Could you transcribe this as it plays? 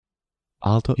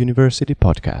Aalto University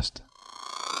podcast.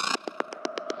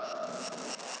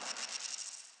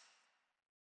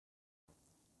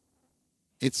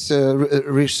 It's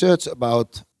research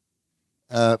about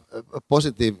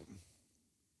positive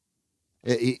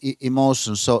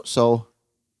emotions. So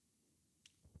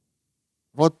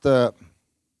what the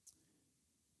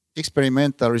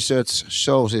experimental research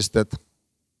shows is that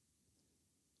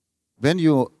when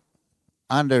you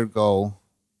undergo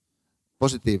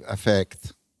positive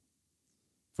affect,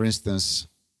 for instance,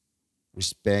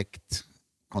 respect,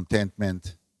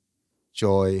 contentment,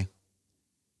 joy,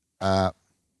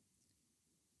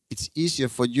 it's easier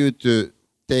for you to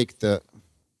take the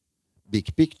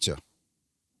big picture.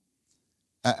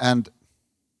 And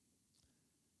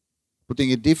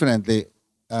putting it differently,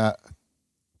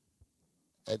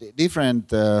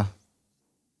 different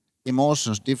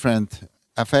emotions, different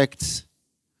affects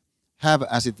have,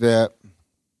 as it were,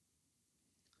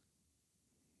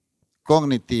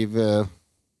 cognitive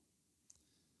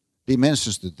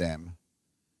dimensions to them.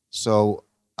 So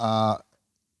to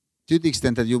the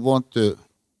extent that you want to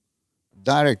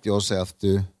direct yourself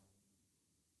to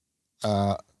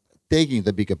taking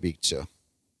the bigger picture,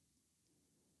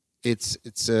 it's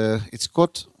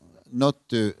got not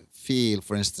to feel,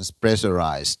 for instance,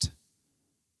 pressurized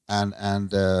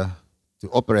and to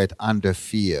operate under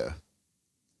fear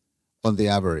on the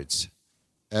average.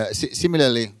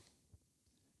 Similarly,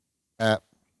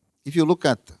 if you look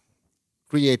at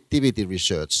creativity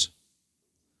research,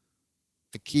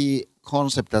 the key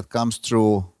concept that comes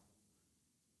through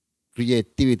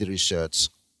creativity research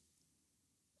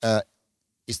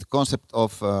is the concept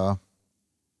of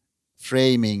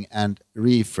framing and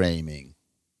reframing.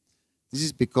 This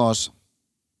is because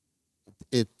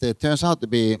it turns out to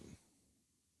be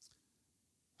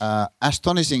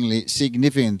astonishingly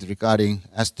significant regarding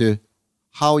as to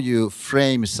how you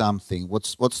frame something.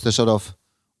 What's the sort of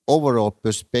overall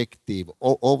perspective,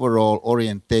 overall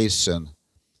orientation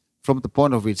from the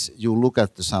point of which you look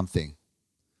at something.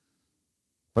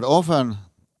 But often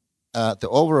the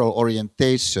overall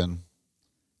orientation,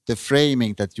 the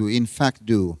framing that you in fact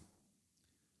do,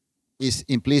 is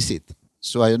implicit.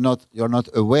 So you're not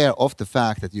aware of the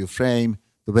fact that you frame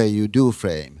the way you do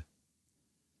frame.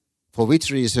 For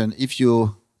which reason, if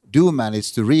you do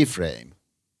manage to reframe,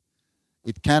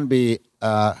 it can be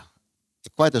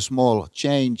quite a small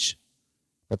change,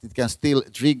 but it can still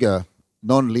trigger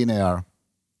non-linear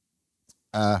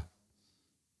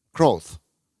growth.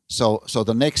 So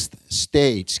the next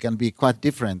stage can be quite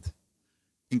different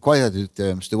in qualitative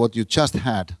terms to what you just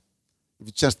had. If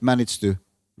you just managed to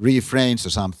reframe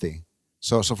something.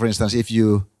 So for instance, if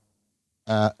you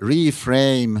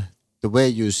reframe the way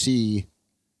you see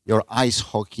your ice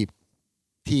hockey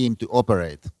team to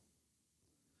operate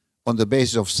on the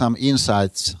basis of some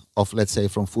insights of, let's say,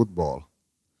 from football,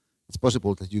 it's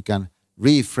possible that you can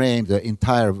reframe the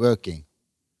entire working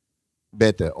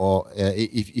better. Or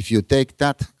if you take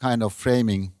that kind of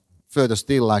framing further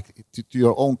still, like to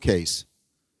your own case.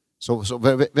 So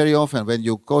very often when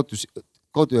you go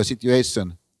to a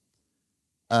situation,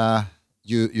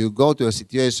 you go to a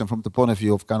situation from the point of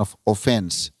view of kind of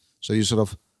offense. So you sort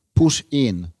of push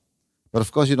in. But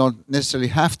of course you don't necessarily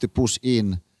have to push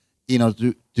in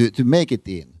order to make it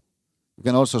in. You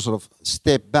can also sort of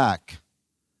step back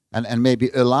and maybe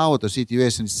allow the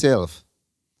situation itself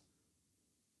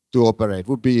to operate.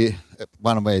 Would be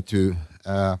one way to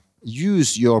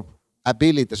use your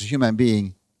ability as a human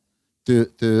being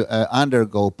to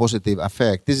undergo positive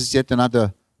affect. This is yet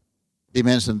another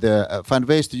dimension there. Find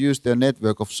ways to use their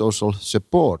network of social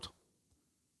support.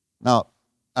 Now,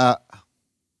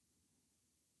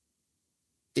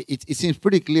 it seems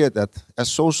pretty clear that as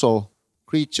social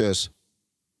creatures,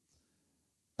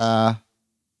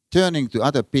 turning to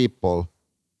other people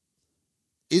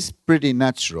is pretty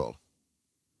natural.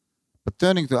 But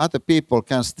turning to other people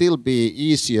can still be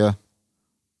easier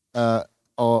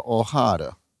or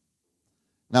harder.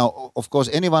 Now, of course,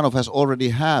 any one of us already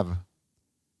have,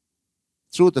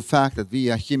 through the fact that we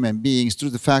are human beings,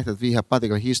 through the fact that we have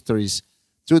particular histories,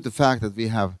 through the fact that we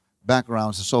have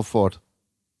backgrounds and so forth,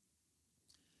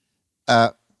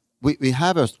 we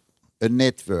have a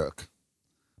network.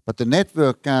 But the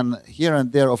network can, here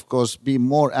and there, of course, be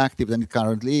more active than it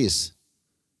currently is.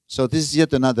 So this is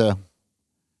yet another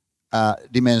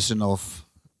dimension of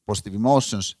positive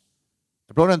emotions.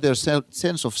 Broaden their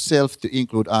sense of self to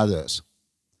include others.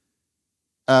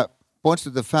 Points to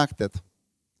the fact that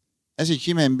as a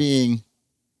human being,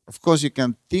 of course, you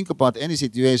can think about any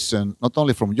situation, not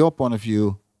only from your point of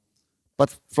view,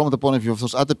 but from the point of view of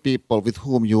those other people with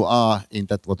whom you are in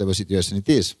that whatever situation it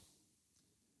is.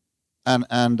 And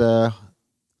on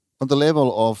the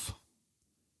level of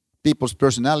people's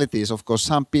personalities. Of course,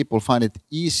 some people find it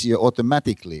easier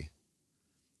automatically,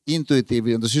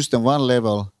 intuitively on the system one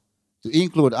level, to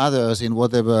include others in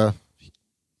whatever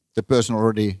the person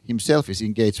already himself is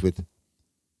engaged with.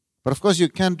 But of course, you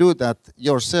can do that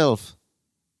yourself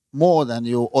more than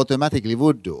you automatically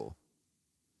would do.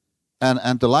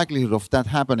 And the likelihood of that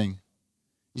happening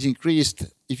is increased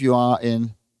if you are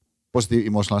in positive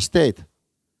emotional state.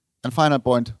 And final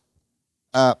point,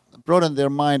 broaden their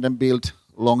mind and build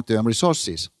long-term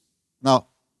resources. Now,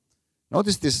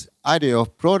 notice this idea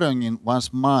of broadening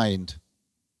one's mind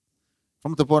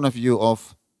from the point of view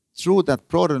of, through that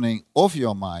broadening of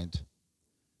your mind,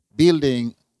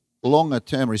 building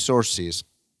longer-term resources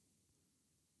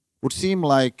would seem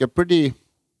like a pretty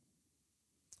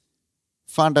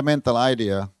fundamental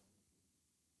idea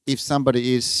if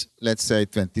somebody is, let's say,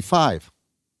 25.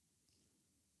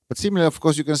 But similarly, of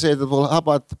course, you can say that, well, how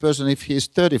about the person if he's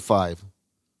 35,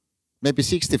 maybe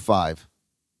 65?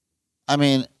 I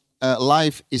mean,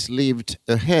 life is lived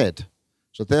ahead.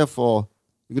 So therefore,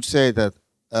 you could say that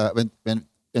when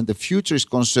the future is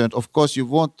concerned, of course, you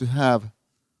want to have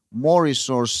more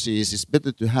resources. It's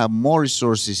better to have more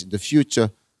resources in the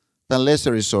future than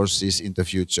lesser resources in the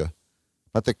future.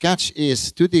 But the catch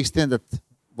is, to the extent that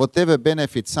whatever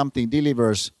benefit something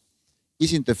delivers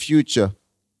is in the future,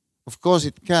 of course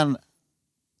it can,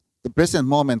 the present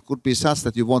moment could be such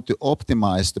that you want to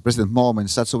optimize the present moment in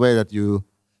such a way that you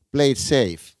play it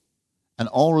safe and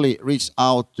only reach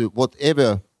out to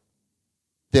whatever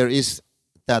there is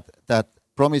that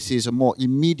promises a more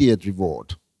immediate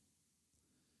reward.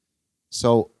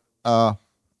 So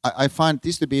I find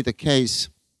this to be the case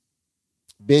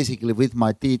basically with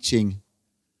my teaching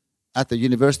at the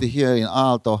university here in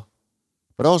Aalto,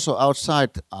 but also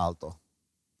outside Aalto.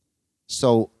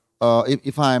 So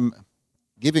if I'm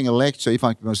giving a lecture, if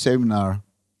I'm giving a seminar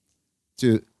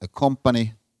to a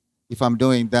company, if I'm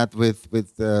doing that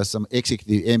with some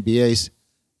executive MBAs,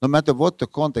 no matter what the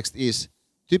context is,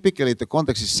 typically the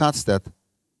context is such that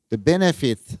the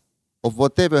benefit of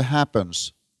whatever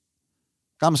happens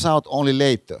comes out only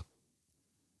later.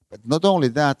 But not only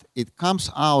that, it comes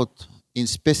out in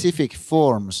specific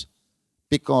forms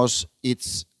because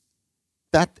it's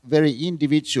that very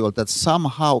individual that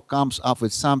somehow comes up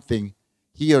with something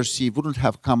he or she wouldn't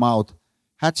have come out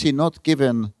had she not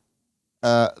given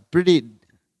pretty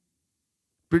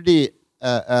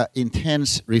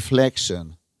intense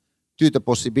reflection to the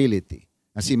possibility.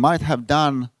 And she might have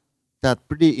done that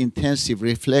pretty intensive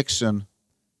reflection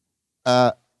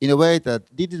in a way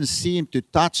that didn't seem to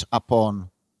touch upon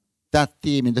that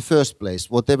theme in the first place,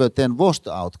 whatever then was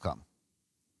the outcome.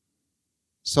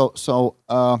 So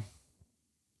I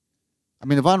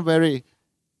mean, one very,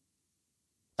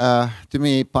 to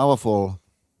me, powerful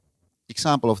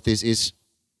example of this is,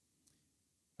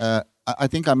 I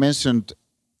think I mentioned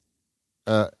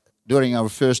during our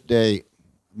first day,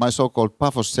 my so-called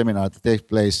Paphos seminar that takes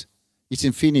place. It's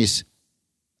in Finnish,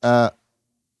 but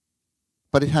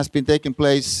it has been taking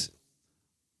place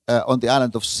on the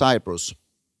island of Cyprus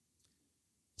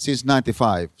since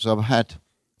 '95. So I've had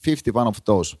 51 of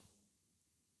those.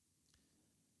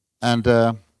 And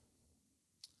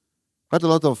quite a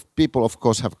lot of people, of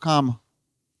course, have come.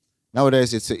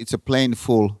 Nowadays, it's a plane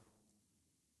full,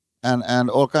 and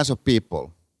all kinds of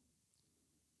people.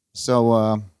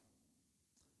 So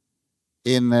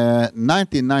in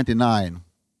 1999,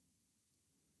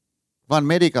 one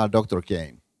medical doctor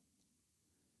came,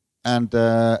 and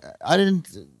I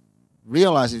didn't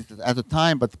realize it at the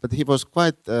time, but he was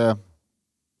quite a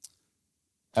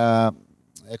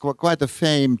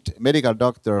famed medical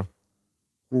doctor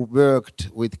who worked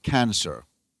with cancer.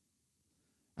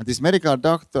 And these medical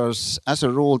doctors, as a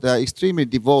rule, they are extremely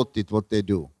devoted to what they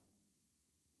do.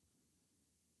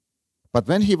 But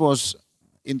when he was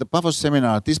in the Paphos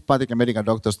seminar, this particular medical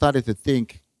doctor started to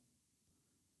think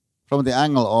from the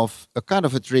angle of a kind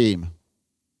of a dream.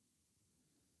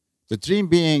 The dream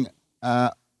being,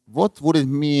 what would it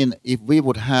mean if we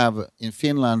would have in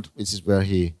Finland, which is where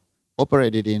he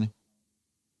operated in,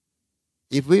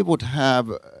 if we would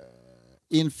have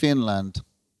in Finland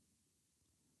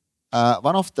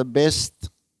one of the best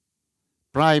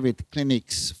private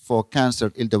clinics for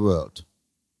cancer in the world?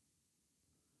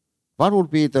 What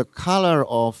would be the color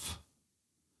of,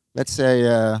 let's say,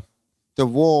 the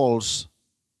walls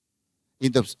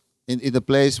in the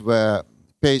place where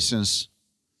patients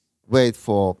wait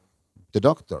for the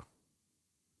doctor?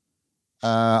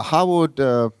 How would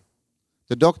the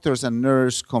doctors and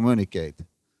nurse communicate?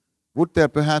 Would there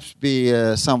perhaps be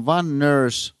some one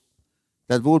nurse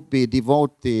that would be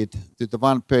devoted to the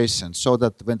one patient, so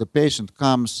that when the patient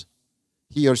comes,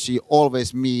 he or she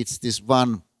always meets this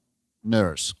one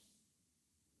nurse?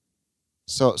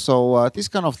 So these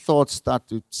kind of thoughts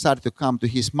started to come to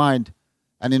his mind,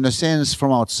 and in a sense,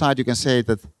 from outside, you can say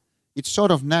that it's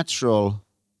sort of natural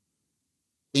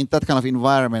in that kind of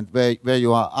environment where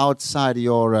you are outside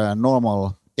your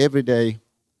normal everyday.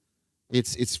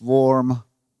 It's warm,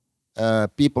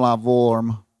 people are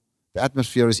warm, the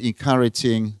atmosphere is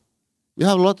encouraging. You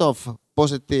have a lot of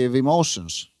positive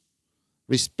emotions,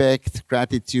 respect,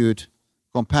 gratitude,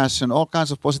 compassion, all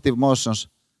kinds of positive emotions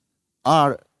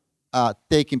are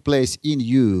taking place in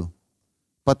you.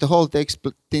 But the whole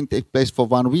thing takes place for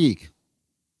 1 week.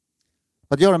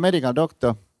 But you're a medical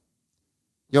doctor.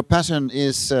 Your passion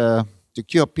is to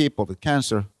cure people with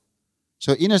cancer.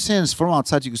 So in a sense, from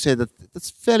outside, you could say that that's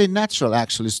fairly natural,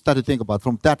 actually, to start to think about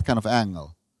from that kind of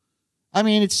angle. I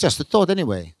mean, it's just a thought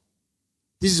anyway.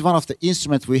 This is one of the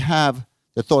instruments we have,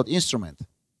 the thought instrument.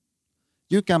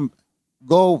 You can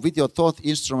go with your thought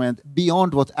instrument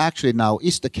beyond what actually now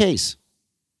is the case.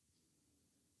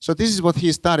 So this is what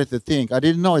he started to think. I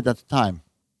didn't know it at the time.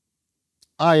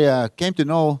 I came to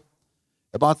know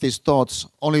about these thoughts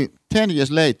only 10 years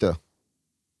later.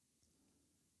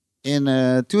 In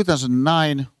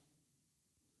 2009,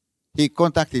 he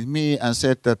contacted me and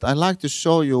said that I'd like to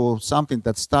show you something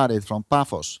that started from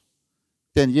Paphos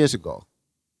 10 years ago.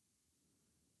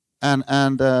 And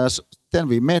then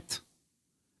we met,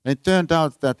 and it turned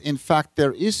out that in fact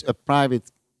there is a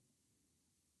private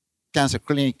cancer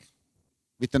clinic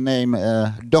with the name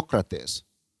Docrates.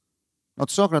 Not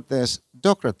Socrates,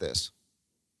 Docrates.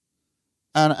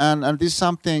 And this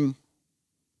something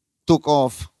took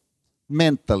off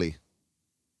mentally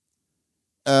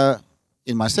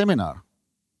in my seminar.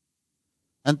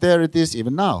 And there it is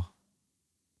even now.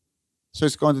 So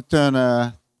it's going to turn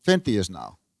 20 years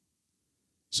now.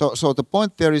 So the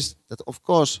point there is that, of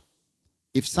course,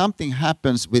 if something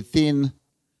happens within,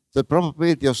 the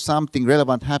probability of something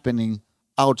relevant happening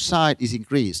outside is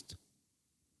increased.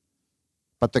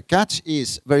 But the catch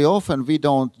is, very often we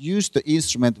don't use the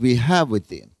instrument we have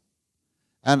within.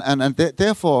 And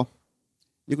therefore,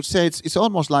 you could say it's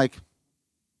almost like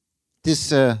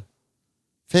this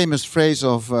famous phrase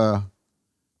of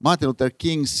Martin Luther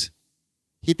King's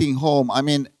hitting home. I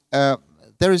mean,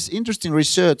 there is interesting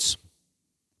research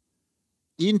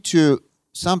into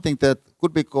something that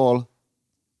could be called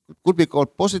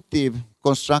positive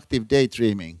constructive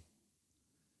daydreaming.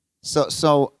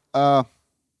 So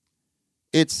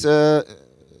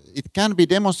it can be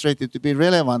demonstrated to be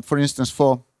relevant, for instance,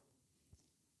 for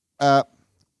the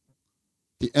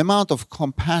amount of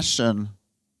compassion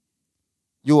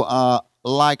you are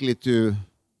likely to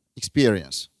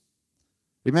experience.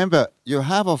 Remember, you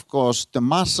have, of course, the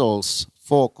muscles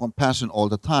for compassion all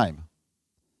the time.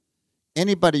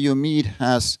 Anybody you meet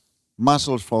has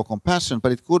muscles for compassion,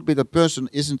 but it could be the person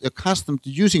isn't accustomed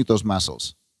to using those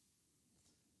muscles.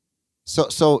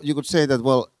 So you could say that,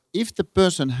 well, if the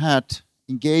person had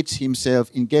engaged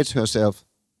herself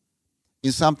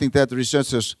in something that the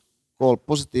researchers call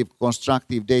positive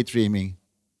constructive daydreaming,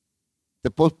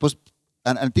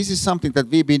 and this is something that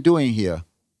we've been doing here,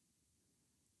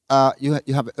 you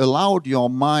have allowed your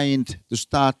mind to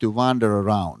start to wander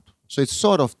around. So it's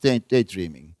sort of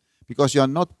daydreaming, because you are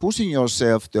not pushing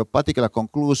yourself to a particular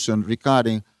conclusion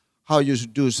regarding how you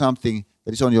should do something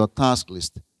that is on your task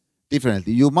list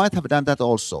differently. You might have done that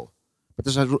also, but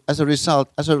as a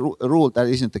rule, that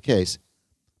isn't the case.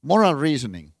 Moral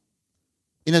reasoning.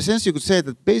 In a sense, you could say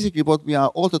that basically what we are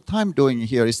all the time doing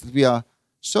here is that we are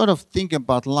sort of thinking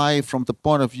about life from the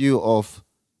point of view of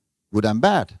good and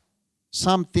bad.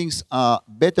 Some things are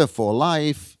better for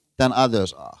life than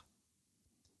others are.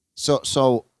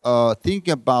 So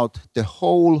thinking about the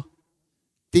whole,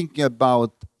 thinking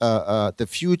about the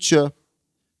future,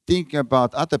 thinking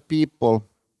about other people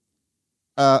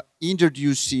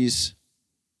introduces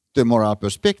the moral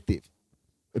perspective,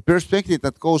 a perspective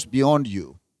that goes beyond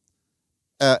you.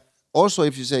 Also,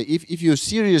 if you say, if you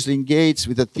seriously engage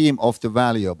with the theme of the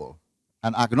valuable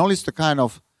and acknowledge the kind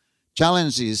of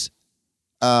challenges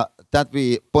that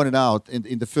we pointed out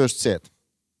in the first set,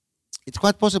 it's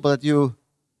quite possible that you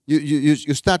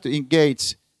start to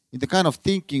engage in the kind of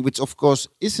thinking which, of course,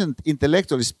 isn't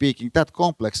intellectually speaking that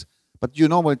complex, but you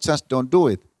normally just don't do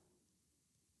it.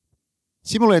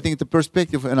 Simulating the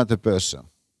perspective of another person.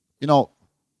 You know,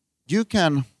 you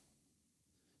can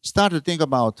start to think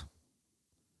about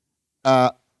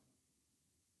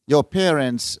your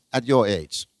parents at your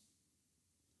age,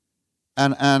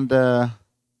 and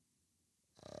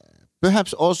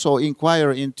perhaps also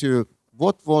inquire into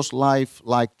what was life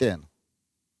like then,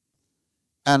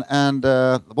 and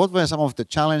what were some of the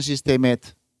challenges they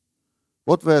met,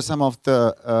 what were some of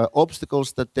the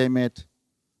obstacles that they met,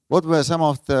 what were some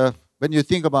of the, when you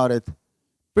think about it,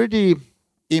 pretty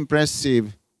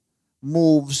impressive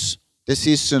moves,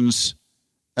 decisions,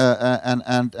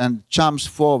 and jumps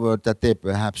forward that they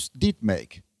perhaps did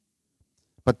make.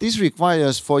 But this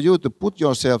requires for you to put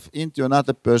yourself into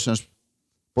another person's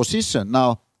position.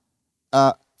 Now,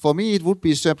 for me, it would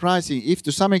be surprising if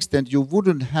to some extent you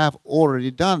wouldn't have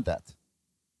already done that.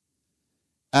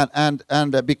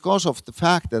 And because of the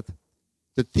fact that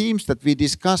the themes that we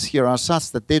discuss here are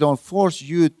such that they don't force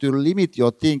you to limit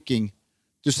your thinking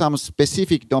to some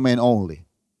specific domain only.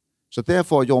 So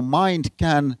therefore, your mind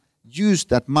can use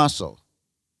that muscle.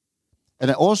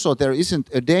 And also, there isn't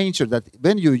a danger that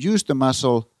when you use the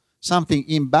muscle, something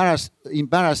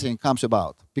embarrassing comes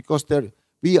about. Because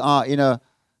we are in a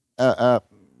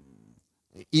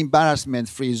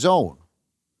embarrassment-free zone,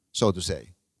 so to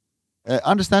say.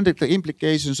 Understanding the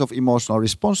implications of emotional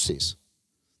responses.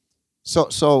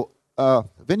 So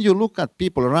when you look at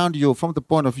people around you from the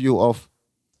point of view of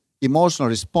emotional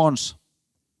response,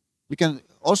 we can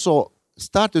also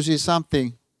start to see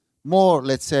something more,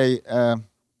 let's say,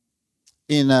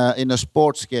 in a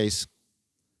sports case,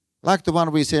 like the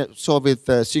one we saw with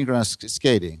synchronous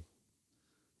skating.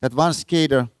 That one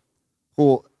skater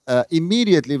who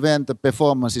immediately when the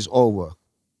performance is over,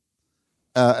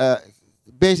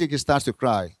 basically starts to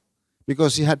cry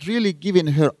because she had really given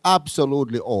her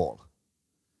absolutely all.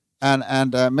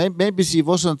 And maybe she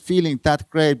wasn't feeling that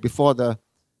great before the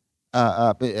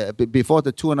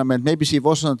tournament. Maybe she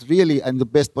wasn't really in the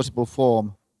best possible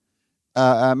form.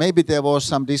 Maybe there was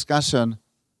some discussion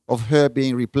of her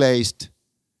being replaced,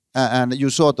 and you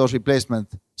saw those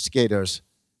replacement skaters.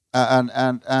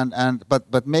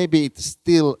 But maybe it's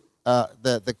still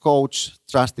the coach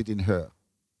trusted in her,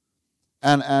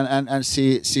 and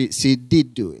she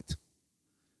did do it.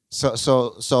 So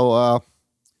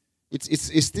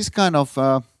it's this kind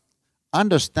of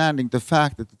understanding the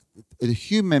fact that a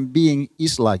human being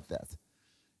is like that.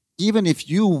 Even if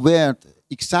you weren't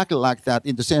exactly like that,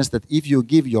 in the sense that if you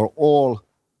give your all,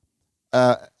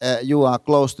 you are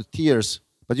close to tears,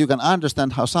 but you can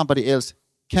understand how somebody else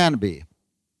can be.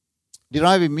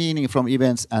 Deriving meaning from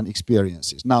events and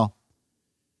experiences. Now,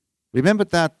 remember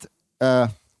that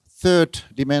third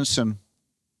dimension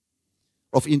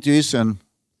of intuition,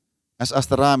 as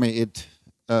Astarami it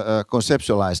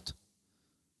conceptualized.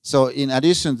 So in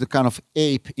addition to the kind of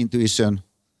ape intuition,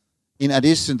 in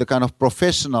addition to the kind of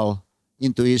professional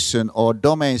intuition or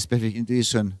domain-specific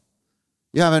intuition,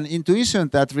 you have an intuition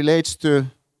that relates to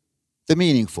the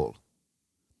meaningful.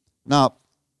 Now,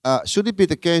 should it be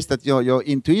the case that your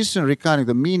intuition regarding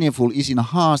the meaningful is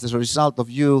enhanced as a result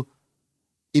of you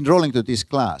enrolling to this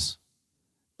class?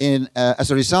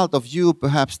 As a result of you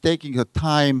perhaps taking your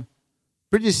time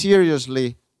pretty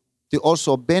seriously to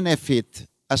also benefit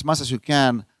as much as you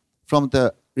can from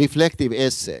the reflective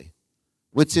essay,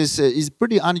 which is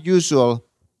pretty unusual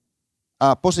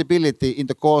possibility in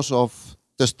the course of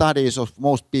the studies of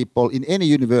most people in any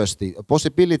university, a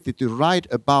possibility to write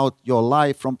about your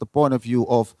life from the point of view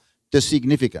of the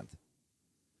significant.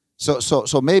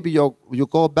 So maybe you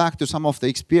go back to some of the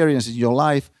experiences in your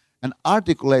life and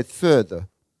articulate further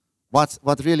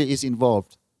what really is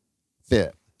involved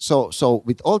there. So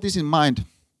with all this in mind,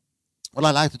 what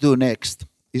I like to do next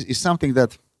is something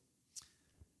that,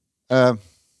 how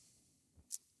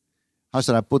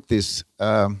should I put this?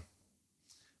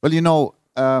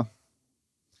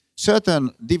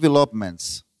 Certain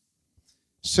developments,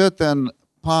 certain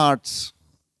parts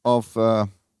of the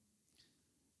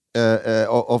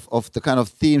kind of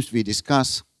themes we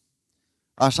discuss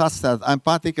are such that I'm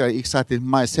particularly excited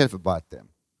myself about them.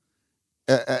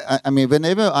 I mean,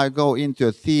 whenever I go into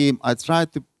a theme, I try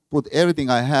to put everything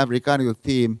I have regarding the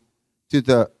theme to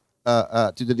the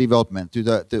development,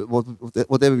 to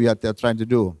whatever we are trying to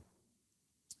do.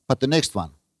 But the next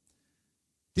one,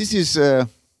 this is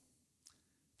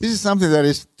something that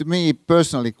is, to me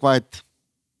personally, quite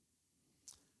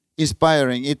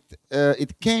inspiring.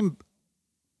 It came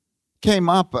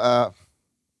up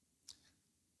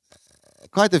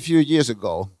quite a few years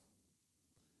ago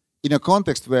in a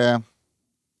context where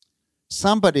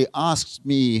somebody asked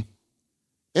me,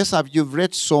 Esa, you've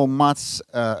read so much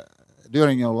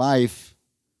during your life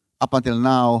up until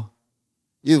now.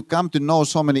 You've come to know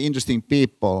so many interesting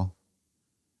people.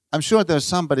 I'm sure there's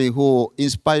somebody who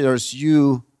inspires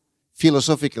you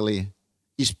philosophically,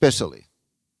 especially,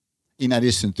 in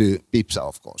addition to Pipsa,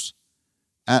 of course.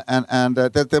 And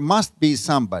that there must be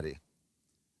somebody.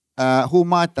 Who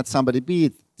might that somebody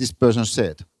be, this person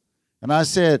said. And I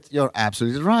said, you're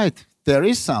absolutely right. There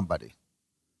is somebody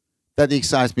that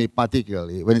excites me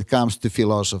particularly when it comes to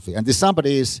philosophy. And this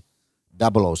somebody is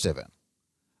 007.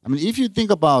 I mean, if you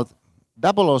think about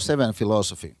 007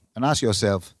 philosophy, and ask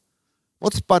yourself,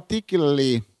 what's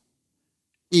particularly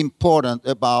important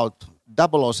about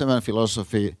 007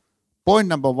 philosophy? Point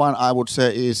number one, I would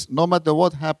say, is no matter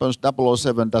what happens,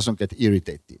 007 doesn't get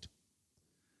irritated.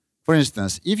 For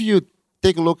instance, if you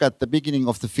take a look at the beginning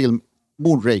of the film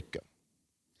Moonraker,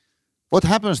 what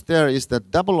happens there is that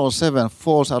 007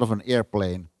 falls out of an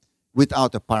airplane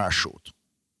without a parachute.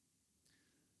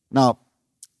 Now,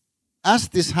 as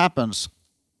this happens,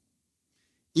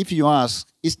 if you ask,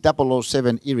 is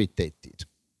 007 irritated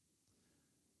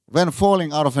when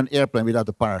falling out of an airplane without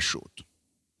a parachute?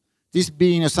 This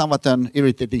being a somewhat an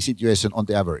irritating situation on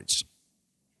the average.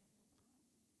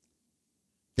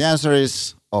 The answer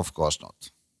is, of course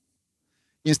not.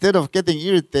 Instead of getting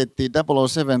irritated,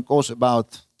 007 goes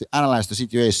about to analyze the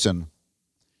situation,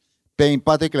 paying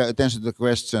particular attention to the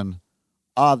question,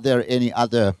 are there any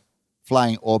other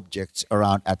flying objects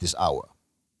around at this hour?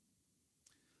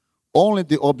 Only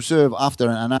to observe after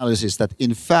an analysis that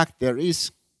in fact there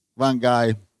is one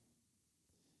guy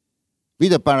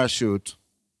with a parachute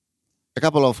a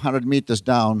couple of 100 meters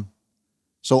down.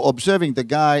 So observing the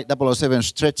guy, 007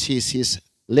 stretches his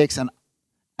legs and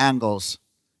ankles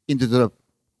into the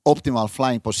optimal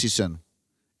flying position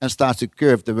and starts to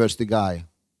curve towards the guy.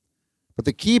 But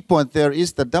the key point there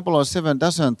is that 007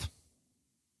 doesn't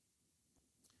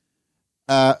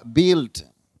build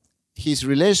his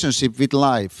relationship with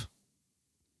life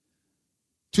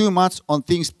too much on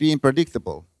things being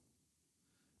predictable.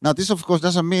 Now, this of course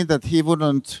doesn't mean that he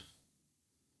wouldn't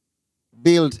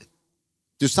build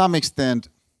to some extent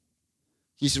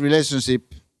his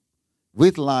relationship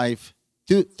with life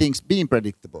to things being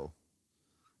predictable.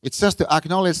 It's just to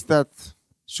acknowledge that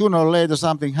sooner or later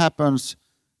something happens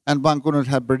and one couldn't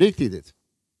have predicted it.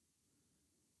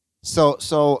 So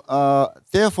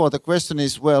therefore the question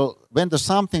is, well, when there's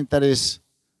something that is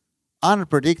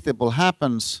unpredictable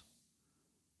happens,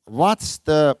 what's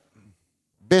the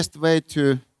best way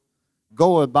to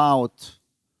go about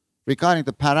regarding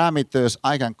the parameters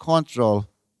I can control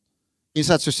in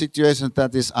such a situation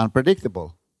that is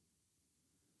unpredictable?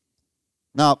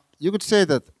 Now, you could say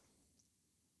that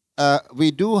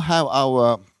we do have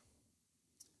our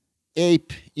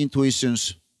ape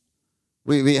intuitions.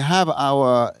 We have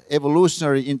our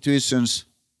evolutionary intuitions.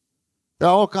 There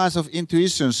are all kinds of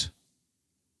intuitions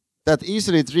that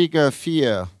easily trigger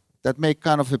fear, that make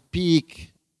kind of a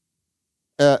peak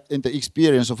in the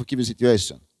experience of a given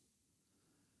situation.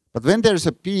 But when there is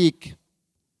a peak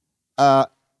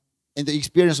in the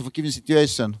experience of a given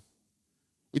situation,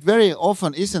 it very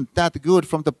often isn't that good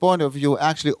from the point of view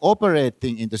actually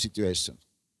operating in the situation.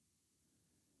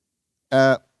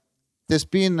 There's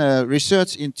been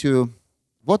research into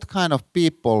what kind of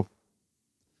people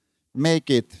make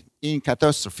it in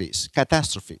catastrophes.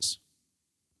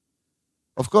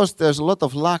 Of course, there's a lot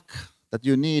of luck that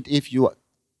you need if you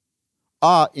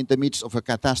are in the midst of a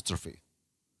catastrophe.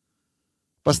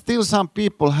 But still some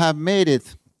people have made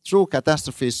it through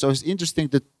catastrophes, so it's interesting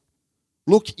to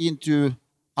look into,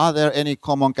 are there any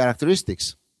common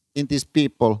characteristics in these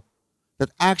people that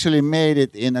actually made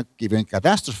it in a given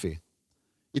catastrophe?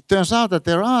 It turns out that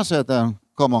there are certain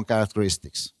common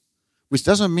characteristics, which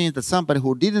doesn't mean that somebody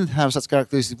who didn't have such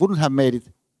characteristics wouldn't have made it,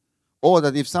 or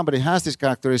that if somebody has these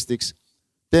characteristics,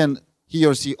 then he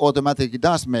or she automatically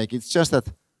does make it. It's just that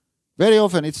very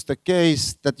often it's the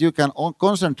case that you can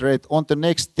concentrate on the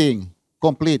next thing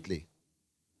completely.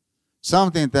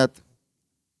 Something that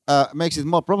makes it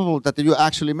more probable that you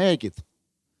actually make it.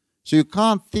 So you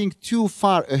can't think too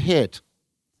far ahead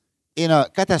in a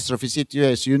catastrophe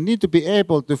situation. You need to be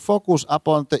able to focus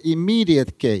upon the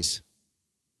immediate case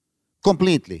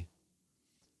completely.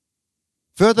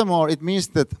 Furthermore, it means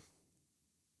that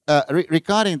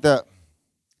regarding the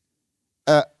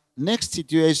next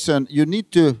situation, you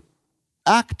need to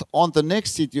act on the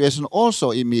next situation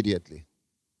also immediately.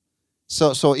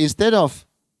 So instead of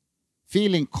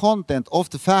feeling content of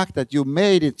the fact that you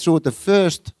made it through the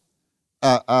first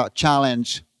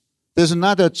challenge, there's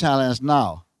another challenge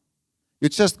now. You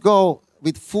just go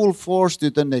with full force to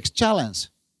the next challenge.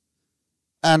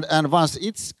 And once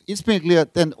it's been clear,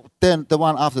 then the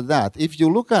one after that. If you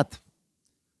look at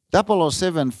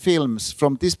 007 films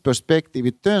from this perspective,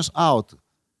 it turns out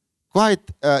quite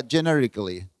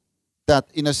generically that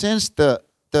in a sense the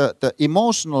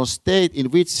emotional state in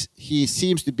which he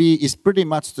seems to be is pretty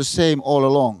much the same all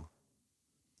along.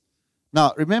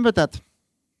 Now, remember that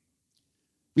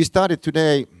we started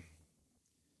today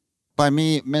by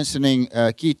me mentioning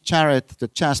Keith Jarrett, the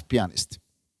jazz pianist.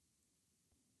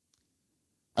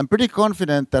 I'm pretty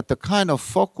confident that the kind of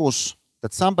focus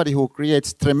that somebody who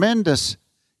creates tremendous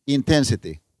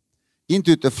intensity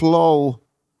into the flow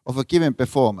of a given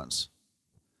performance,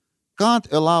 can't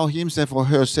allow himself or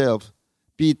herself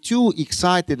be too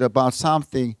excited about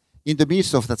something in the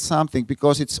midst of that something,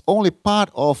 because it's only part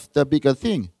of the bigger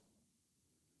thing.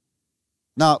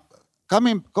 Now,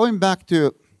 going back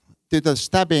to the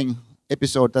stabbing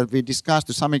episode that we discussed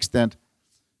to some extent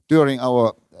during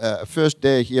our first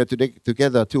day here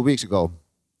together 2 weeks ago,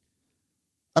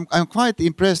 I'm quite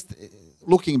impressed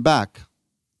looking back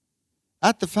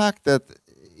at the fact that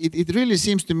it really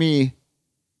seems to me,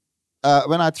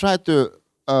 when I try to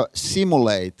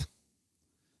simulate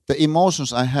the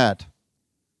emotions I had,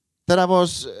 that I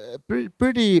was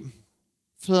pretty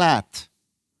flat.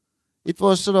 It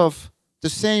was sort of the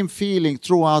same feeling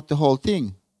throughout the whole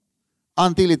thing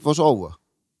until it was over.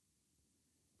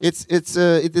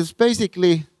 It is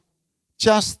basically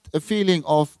just a feeling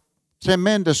of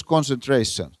tremendous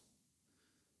concentration.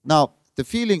 Now, the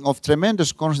feeling of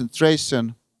tremendous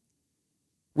concentration,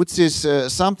 which is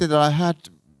something that I had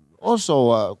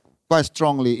also quite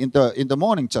strongly in the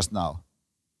morning just now,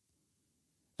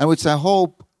 and which I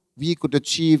hope we could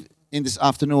achieve in this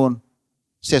afternoon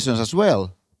sessions as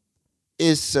well,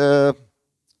 is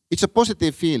it's a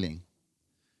positive feeling.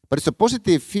 But it's a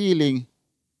positive feeling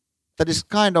that is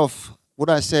kind of, would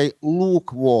I say,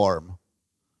 lukewarm.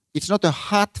 It's not a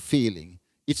hot feeling.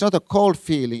 It's not a cold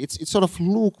feeling. It's sort of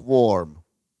lukewarm.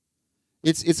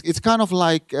 It's kind of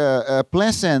like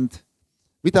pleasant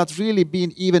without really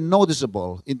being even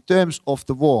noticeable in terms of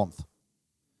the warmth.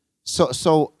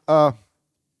 So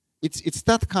it's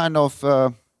that kind of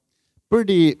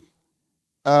pretty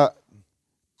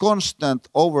constant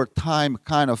over time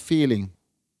kind of feeling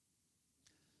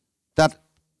that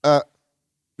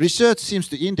research seems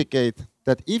to indicate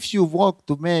that if you want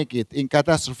to make it in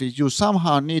catastrophe, you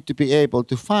somehow need to be able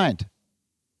to find.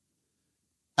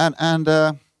 And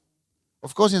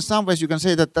of course, in some ways you can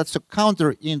say that that's a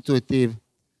counterintuitive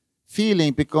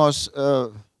feeling, because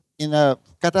in a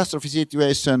catastrophe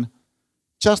situation,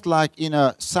 just like in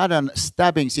a sudden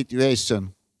stabbing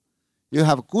situation, you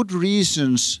have good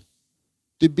reasons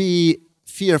to be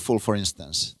fearful, for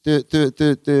instance,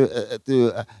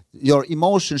 to your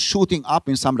emotions shooting up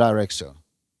in some direction.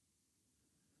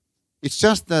 It's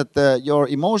just that your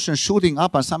emotions shooting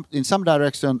up in some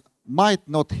direction might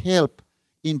not help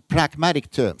in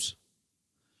pragmatic terms.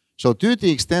 So to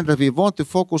the extent that we want to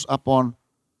focus upon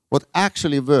what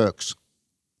actually works,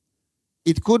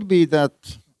 it could be that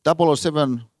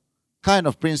 007 kind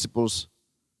of principles,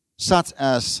 such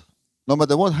as no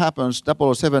matter what happens,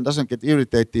 007 doesn't get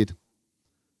irritated,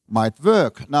 might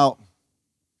work. Now,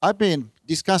 I've been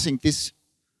discussing this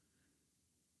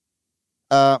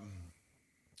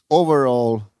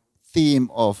overall theme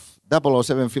of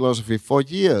 007 philosophy for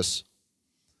years.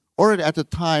 Already at the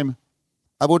time,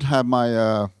 I would have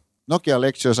my Nokia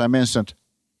lectures I mentioned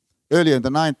earlier in the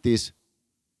 90s.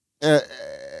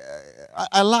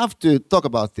 I love to talk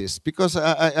about this because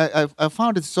I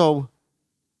found it so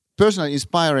personally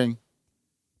inspiring.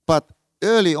 But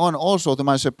early on, also to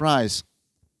my surprise,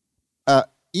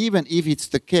 even if it's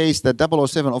the case that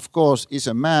 007, of course, is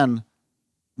a man,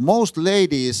 most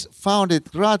ladies found it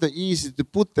rather easy to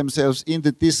put themselves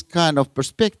into this kind of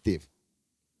perspective.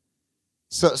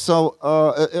 So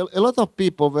a lot of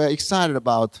people were excited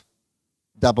about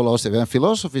 007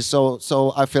 philosophy,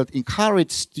 so I felt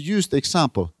encouraged to use the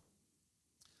example.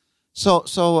 So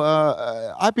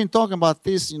I've been talking about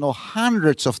this,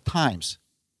 hundreds of times.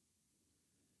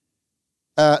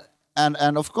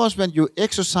 And of course, when you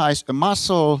exercise a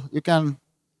muscle, you can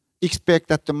expect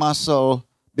that the muscle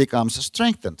becomes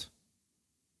strengthened.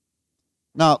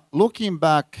 Now, looking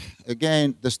back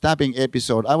again, the stabbing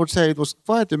episode, I would say it was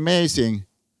quite amazing,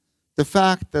 the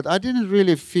fact that I didn't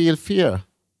really feel fear.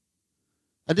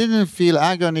 I didn't feel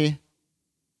agony.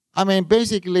 I mean,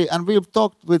 basically, and we've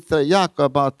talked with Jaakko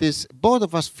about this, both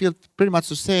of us feel pretty much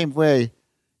the same way.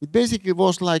 It basically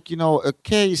was like, a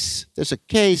case, there's a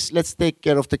case, let's take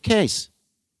care of the case.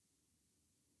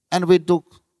 And we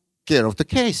took care of the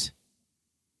case.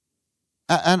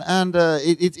 And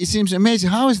it seems amazing.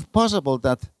 How is it possible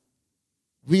that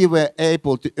we were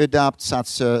able to adopt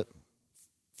such a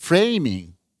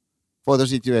framing for the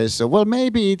situation? Well,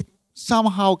 maybe it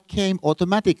somehow came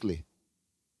automatically.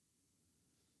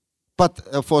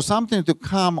 But for something to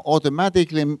come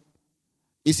automatically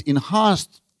is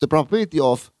enhanced the probability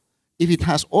of if it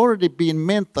has already been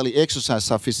mentally exercised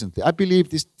sufficiently. I believe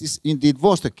this indeed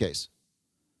was the case.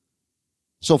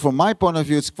 So from my point of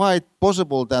view, it's quite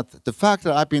possible that the fact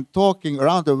that I've been talking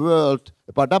around the world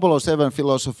about 007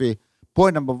 philosophy,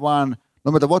 point number one,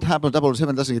 no matter what happens,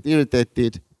 007 doesn't get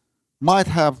irritated, might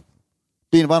have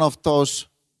been one of those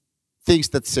things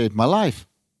that saved my life.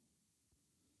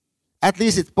 At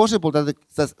least it's possible that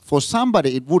for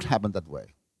somebody it would happen that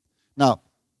way. Now,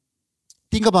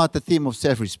 think about the theme of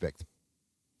self-respect.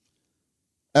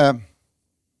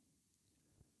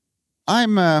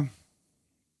 I'm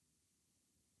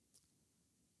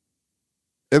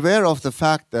aware of the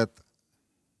fact that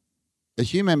a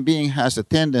human being has a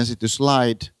tendency to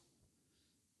slide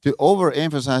to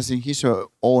overemphasizing his or her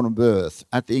own worth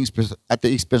at the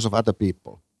expense of other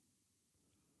people.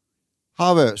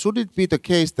 However, should it be the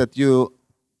case that you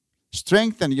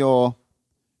strengthen your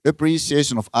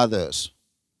appreciation of others?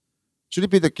 Should it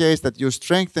be the case that you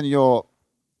strengthen your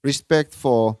respect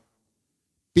for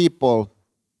people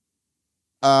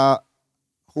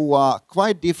who are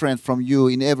quite different from you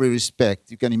in every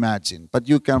respect you can imagine, but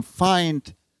you can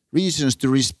find reasons to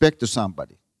respect to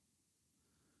somebody?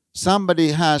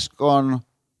 Somebody has gone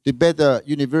to better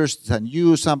universities than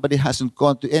you. Somebody hasn't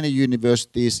gone to any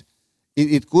universities.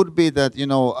 It could be that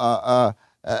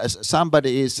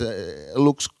somebody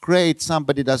looks great.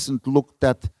 Somebody doesn't look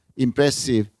that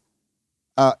impressive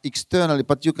externally.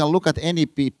 But you can look at any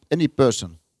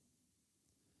person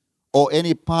or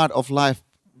any part of life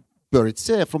per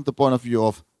itself from the point of view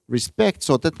of respect.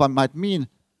 So that one might mean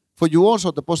for you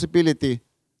also the possibility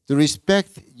to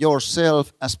respect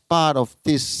yourself as part of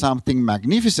this something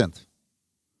magnificent.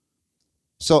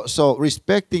 So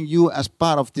respecting you as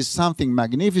part of this something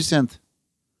magnificent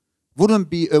wouldn't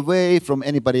be away from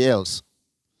anybody else.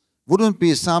 Wouldn't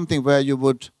be something where you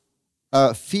would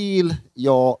feel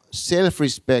your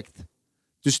self-respect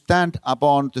to stand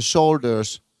upon the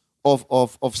shoulders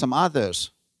of some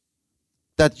others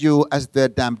that you as they're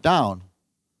damped down.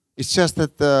 It's just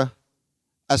that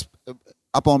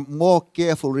upon more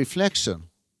careful reflection,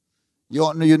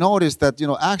 you notice that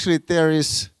actually there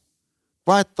is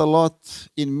quite a lot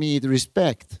in me to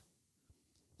respect.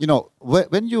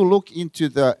 When you look into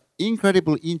the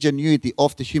incredible ingenuity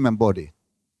of the human body,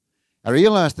 I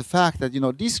realize the fact that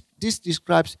this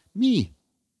describes me.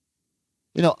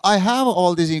 I have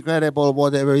all this incredible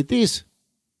whatever it is.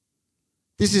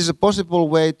 This is a possible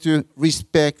way to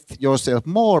respect yourself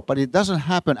more, but it doesn't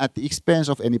happen at the expense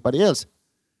of anybody else.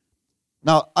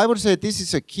 Now, I would say this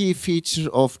is a key feature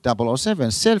of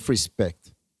 007,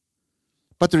 self-respect.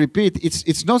 But to repeat,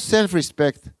 it's not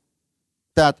self-respect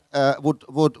that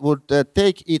would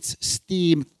take its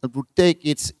steam, would take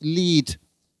its lead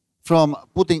from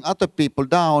putting other people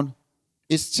down.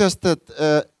 It's just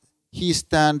that he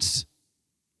stands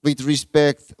with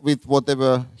respect with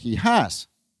whatever he has.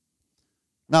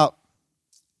 Now,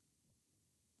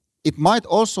 it might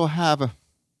also have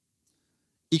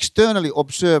externally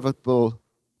observable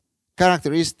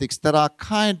characteristics that are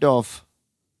kind of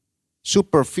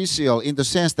superficial in the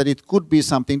sense that it could be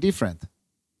something different.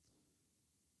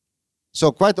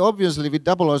 So quite obviously with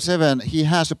 007, he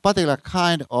has a particular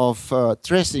kind of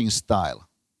dressing style.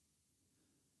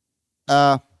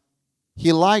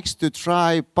 He likes to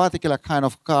try particular kind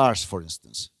of cars, for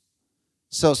instance.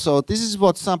 So this is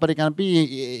what somebody can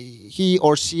be. He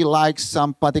or she likes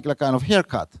some particular kind of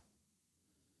haircut.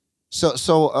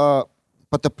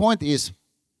 But the point is,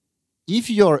 if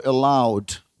you're allowed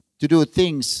to do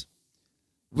things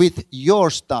with your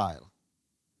style,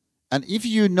 and if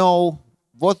you know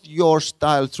what your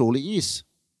style truly is,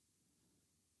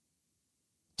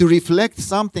 to reflect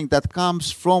something that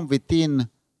comes from within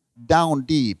down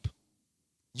deep,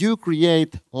 you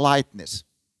create lightness.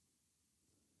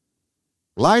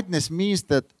 Lightness means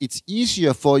that it's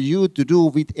easier for you to do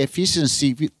with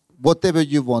efficiency whatever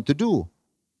you want to do,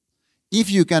 if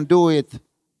you can do it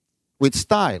with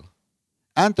style.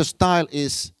 And the style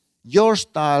is your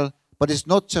style, but it's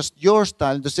not just your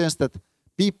style in the sense that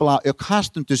people are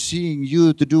accustomed to seeing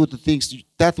you to do the things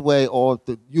that way, or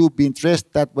you being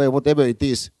dressed that way, whatever it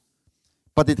is.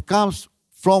 But it comes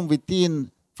from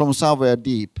within, from somewhere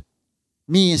deep,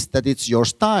 means that it's your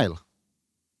style.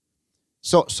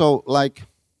 So like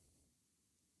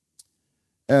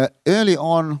early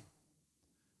on,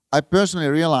 I personally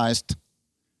realized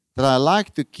that I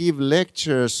like to give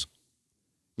lectures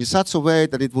in such a way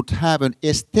that it would have an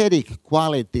aesthetic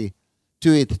quality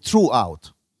to it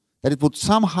throughout, that it would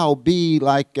somehow be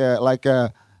like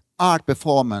a art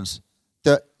performance,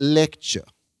 the lecture.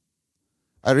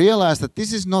 I realized that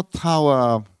this is not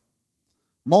how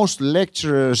most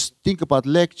lecturers think about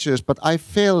lectures, but I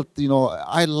felt,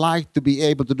 I like to be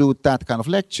able to do that kind of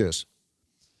lectures.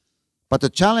 But the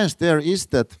challenge there is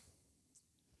that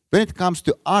when it comes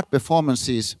to art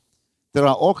performances, there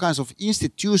are all kinds of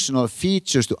institutional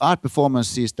features to art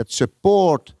performances that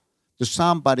support to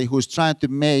somebody who is trying to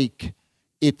make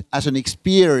it as an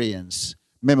experience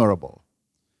memorable.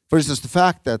 For instance, the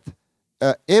fact that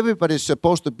everybody is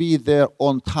supposed to be there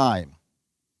on time.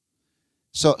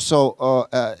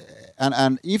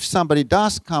 And if somebody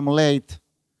does come late,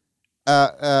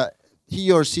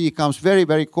 he or she comes very,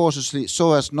 very cautiously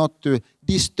so as not to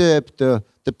disturb the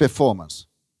performance.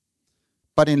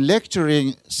 But in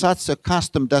lecturing, such a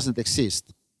custom doesn't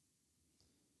exist.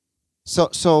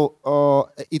 So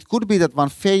it could be that one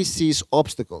faces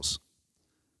obstacles,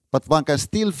 but one can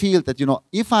still feel that,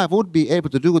 if I would be able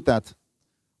to do that,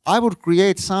 I would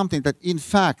create something that, in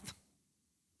fact,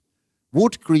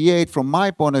 would create, from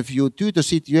my point of view, to the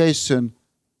situation,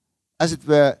 as it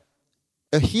were,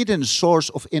 a hidden source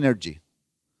of energy.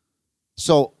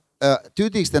 So, to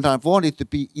the extent I want it to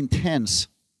be intense,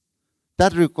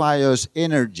 that requires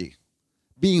energy.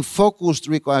 Being focused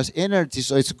requires energy,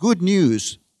 so it's good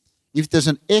news if there's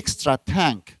an extra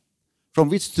tank from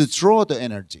which to draw the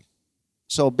energy.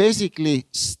 So basically,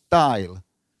 style.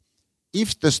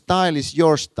 If the style is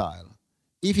your style,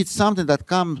 if it's something that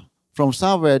comes from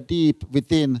somewhere deep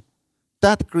within,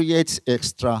 that creates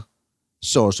extra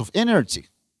source of energy.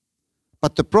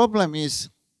 But the problem is,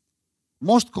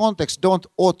 most contexts don't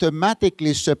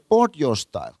automatically support your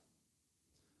style.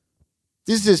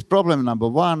 This is problem number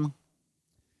one.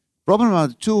 Problem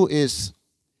number two is,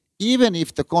 even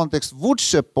if the context would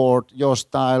support your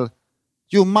style,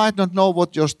 you might not know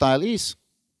what your style is.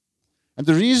 And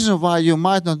the reason why you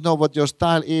might not know what your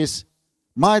style is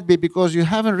might be because you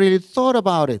haven't really thought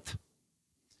about it.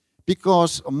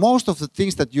 Because most of the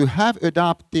things that you have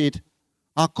adopted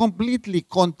are completely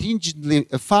contingently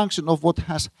a function of what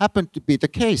has happened to be the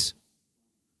case.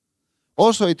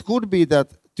 Also, it could be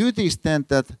that to the extent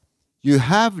that you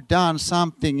have done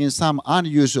something in some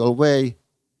unusual way,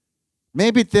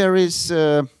 maybe there is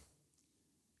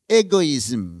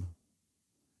egoism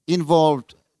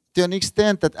involved to an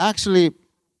extent that actually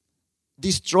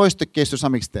destroys the case to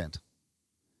some extent.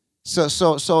 So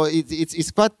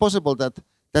it's quite possible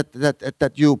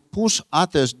that you push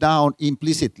others down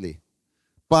implicitly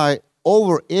by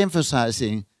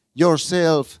overemphasizing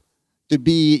yourself to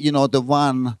be, the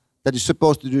one that is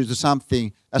supposed to do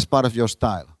something as part of your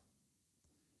style.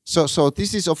 So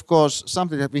this is, of course,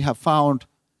 something that we have found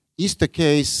is the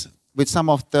case with some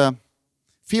of the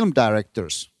film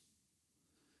directors.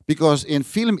 Because in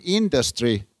film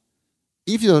industry,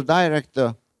 if you're a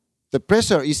director, the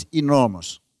pressure is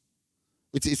enormous.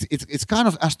 It's kind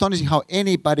of astonishing how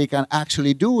anybody can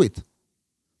actually do it.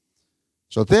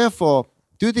 So therefore,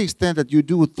 to the extent that you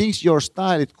do things your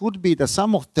style, it could be that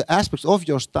some of the aspects of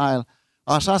your style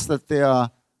are such that they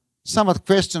are somewhat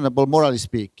questionable, morally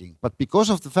speaking. But because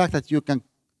of the fact that you can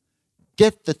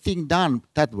get the thing done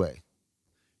that way,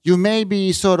 you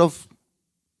maybe sort of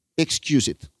excuse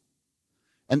it.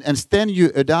 And then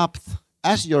you adopt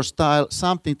as your style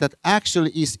something that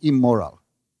actually is immoral.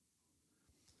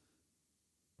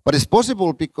 But it's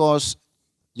possible because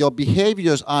your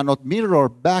behaviors are not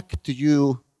mirrored back to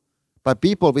you by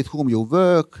people with whom you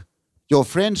work. Your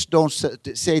friends don't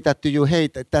say that to you, hey,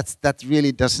 that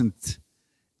really doesn't,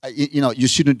 you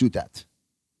shouldn't do that.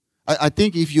 I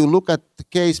think if you look at the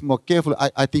case more carefully,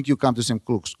 I think you come to the same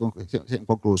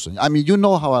conclusion. I mean, you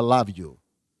know how I love you.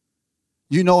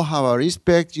 You know how I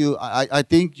respect you. I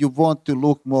think you want to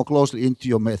look more closely into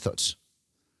your methods.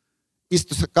 It's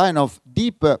the kind of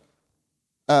deeper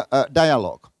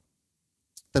dialogue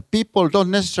that people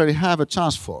don't necessarily have a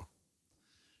chance for.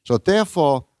 So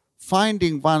therefore,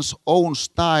 finding one's own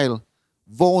style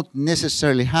won't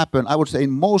necessarily happen. I would say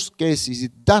in most cases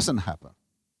it doesn't happen.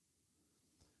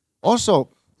 Also,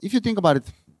 if you think about it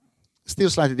still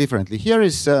slightly differently, here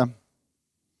is...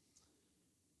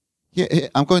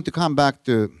 I'm going to come back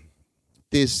to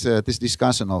this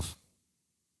discussion of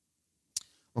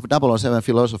 007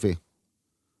 philosophy.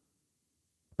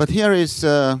 But here is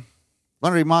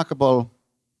one remarkable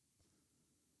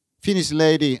Finnish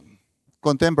lady,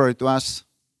 contemporary to us,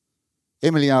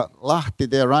 Emilia Lahti,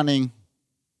 there running.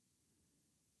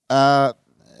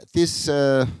 This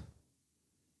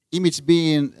image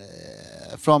being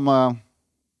from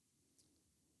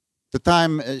the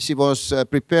time she was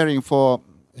preparing for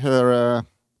her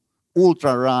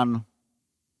ultra run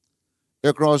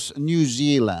across New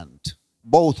Zealand,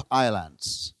 both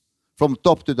islands, from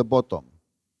top to the bottom.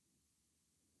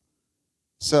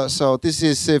 So this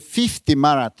is 50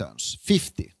 marathons,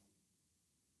 50.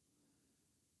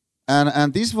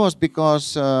 And this was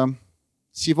because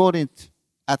she wanted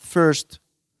at first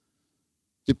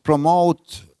to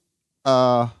promote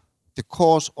the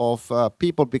cause of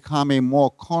people becoming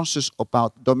more conscious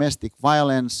about domestic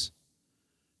violence.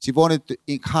 She wanted to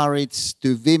encourage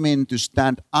the women to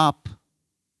stand up.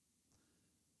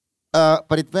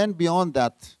 But it went beyond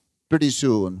that pretty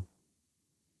soon.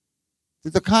 To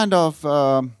the kind of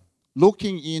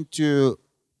looking into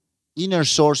inner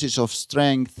sources of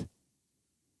strength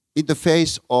in the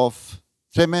face of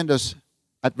tremendous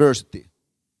adversity.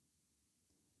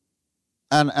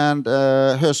 And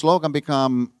her slogan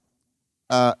became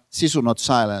Sisu, not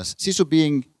silence. Sisu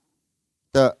being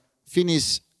the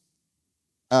Finnish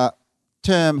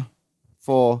term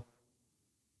for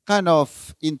kind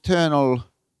of internal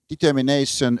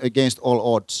determination against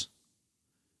all odds,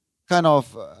 kind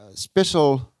of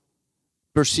special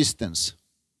persistence.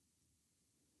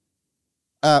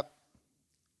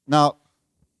 Now,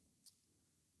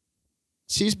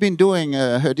 she's been doing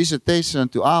her dissertation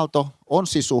to Aalto on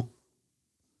Sisu,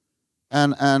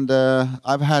 and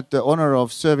I've had the honor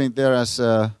of serving there as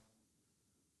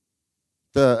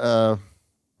the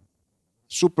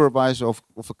supervisor of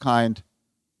a kind,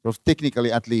 of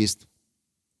technically at least.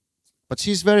 But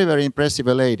she's very, very impressive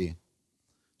a lady.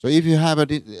 So if you have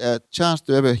a chance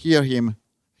to ever hear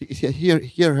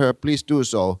her, please do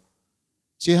so.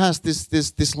 She has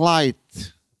this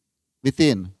light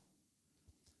within.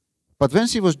 But when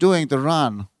she was doing the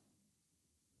run,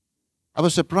 I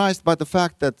was surprised by the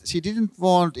fact that she didn't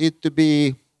want it to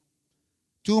be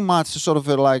too much sort of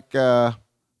like a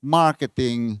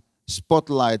marketing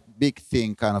spotlight big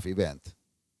thing kind of event.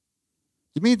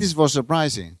 To me, this was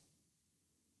surprising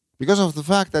because of the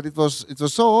fact that it was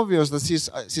so obvious that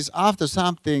she's after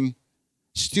something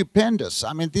stupendous.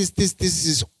 I mean, this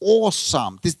is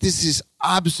awesome. This is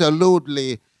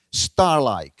absolutely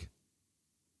star-like.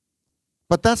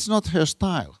 But that's not her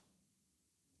style.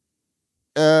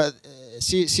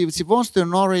 She wants to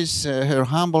nourish her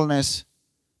humbleness.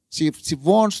 She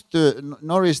wants to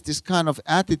nourish this kind of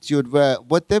attitude where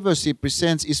whatever she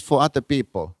presents is for other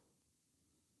people.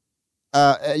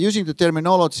 Using the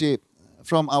terminology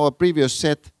from our previous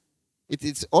set,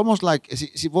 it's almost like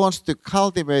she wants to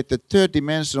cultivate the third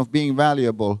dimension of being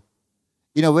valuable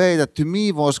in a way that to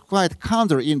me was quite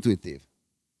counterintuitive.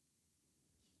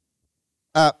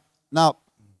 Now,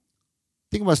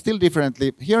 think about still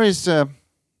differently. Here is a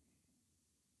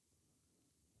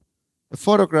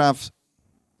photograph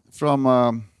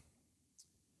from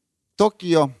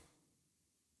Tokyo.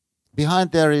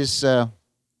 Behind there is the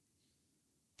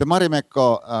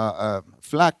Marimekko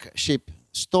flagship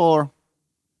store.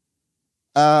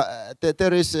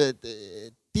 There is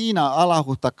Tiina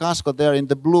Alahuhta-Kasko there in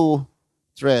the blue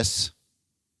dress.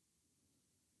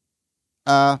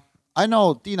 I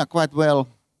know Tiina quite well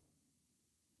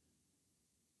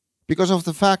because of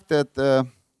the fact that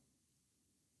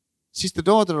she's the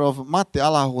daughter of Matti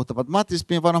Alahuhta, but Matti's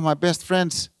been one of my best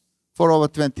friends for over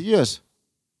 20 years.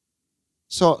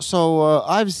 So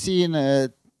I've seen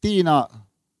Tiina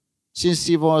since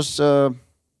she was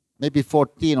maybe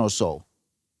 14 or so,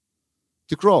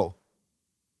 to grow.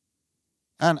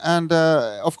 And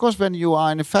of course, when you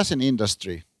are in the fashion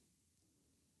industry,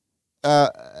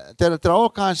 there are all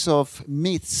kinds of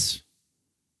myths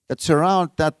that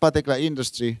surround that particular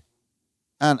industry.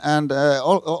 And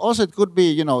also it could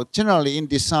be, generally in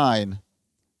design,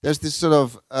 there's this sort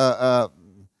of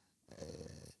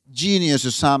genius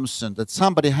assumption that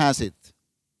somebody has it.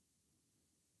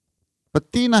 But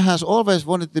Tiina has always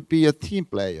wanted to be a team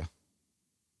player.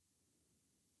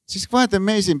 She's quite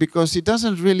amazing because she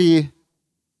doesn't really,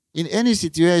 in any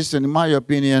situation, in my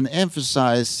opinion,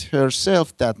 emphasize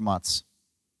herself that much.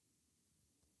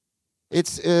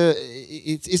 It's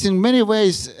in many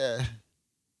ways,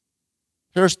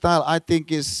 her style, I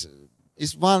think, is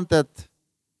one that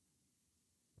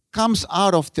comes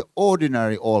out of the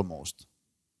ordinary almost.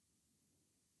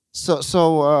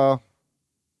 So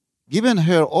given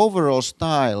her overall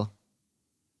style,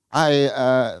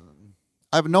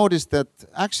 I've noticed that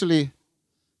actually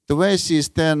the way she's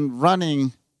then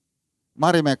running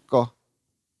Marimekko,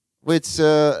 which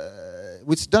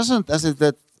doesn't, as it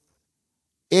that,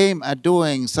 aim at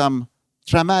doing some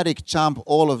dramatic jump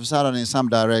all of a sudden in some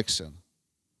direction,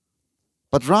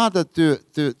 but rather to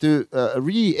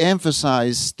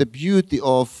re-emphasize the beauty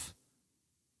of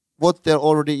what there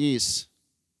already is,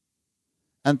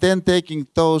 and then taking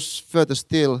those further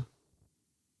still,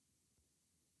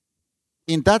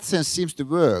 in that sense seems to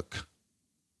work.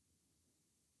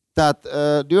 That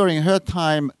during her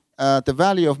time, the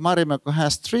value of Marimekko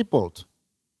has tripled.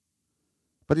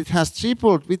 But it has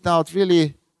tripled without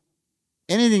really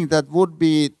anything that would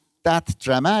be that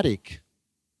dramatic.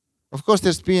 Of course,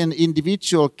 there's been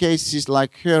individual cases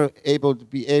like her able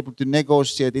to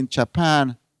negotiate in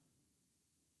Japan,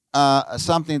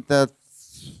 something that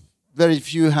very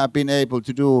few have been able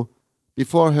to do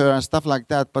before her and stuff like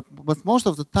that. But most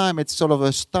of the time, it's sort of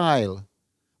a style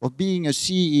of being a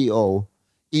CEO,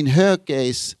 in her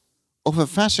case, of a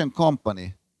fashion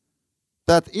company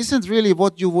that isn't really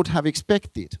what you would have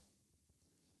expected.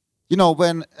 You know,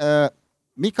 when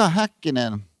Mika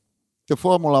Häkkinen, the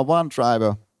Formula One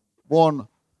driver, won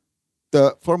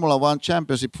the Formula One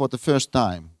championship for the first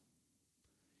time,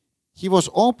 he was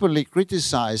openly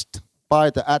criticized by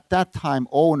the, at that time,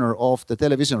 owner of the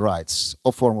television rights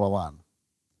of Formula One,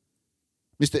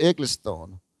 Mr.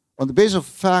 Ecclestone, on the basis of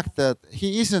the fact that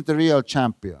he isn't the real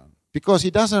champion, because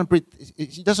he doesn't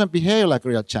behave like a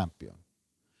real champion.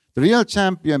 The real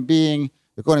champion being,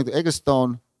 according to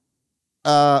Ecclestone,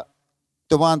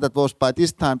 the one that was by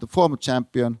this time the former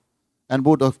champion and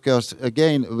would, of course,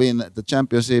 again win the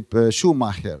championship,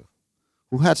 Schumacher,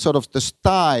 who had sort of the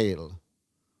style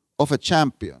of a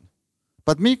champion.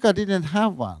 But Mika didn't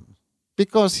have one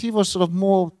because he was sort of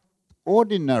more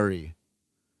ordinary.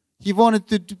 He wanted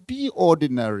to be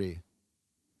ordinary.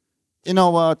 You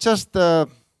know, just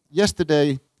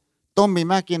yesterday, Tommi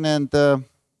Mäkinen,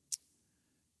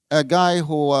 a guy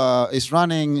who is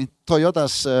running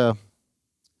Toyota's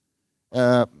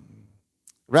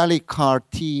rally car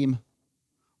team,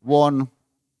 won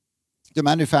the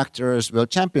Manufacturers' World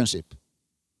Championship.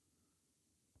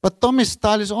 But Tommy's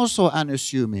style is also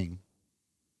unassuming.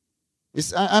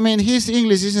 I mean, his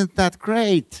English isn't that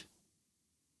great.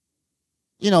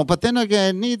 You know, but then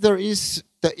again, neither is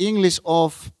the English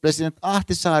of President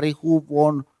Ahtisaari, who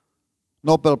won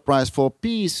Nobel Prize for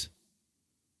Peace,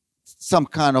 some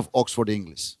kind of Oxford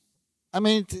English. I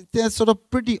mean, they're sort of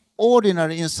pretty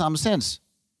ordinary in some sense.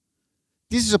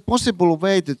 This is a possible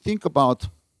way to think about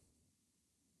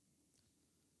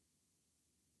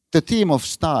the theme of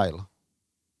style.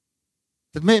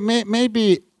 That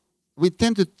maybe we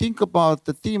tend to think about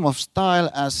the theme of style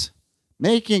as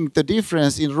making the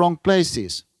difference in wrong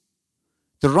places.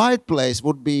 The right place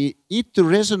would be it to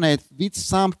resonate with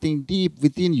something deep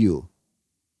within you.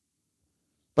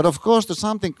 But of course, the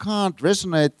something can't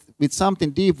resonate with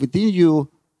something deep within you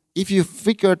if you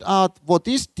figured out what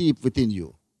is deep within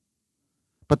you.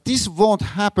 But this won't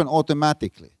happen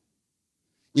automatically.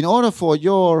 In order for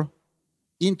your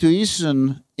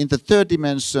intuition in the third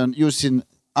dimension, using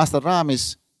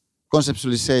Astarami's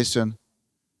conceptualization,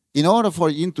 in order for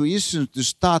intuition to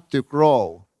start to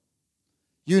grow,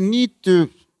 you need to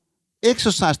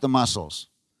exercise the muscles.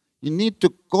 You need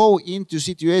to go into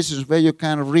situations where you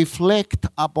can reflect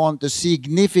upon the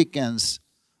significance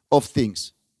of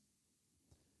things.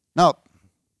 Now,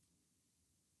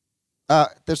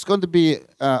 there's going to be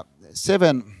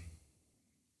 7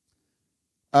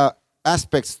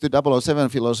 aspects to 007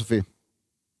 philosophy.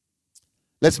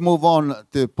 Let's move on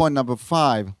to point number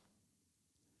 5,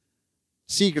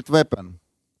 secret weapon.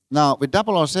 Now, with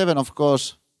 007, of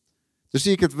course, the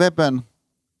secret weapon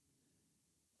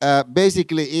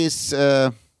basically is,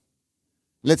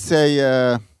 let's say,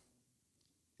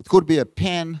 it could be a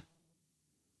pen,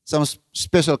 some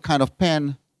special kind of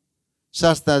pen,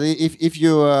 such that if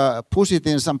you push it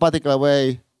in some particular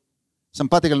way, some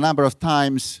particular number of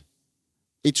times,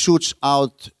 it shoots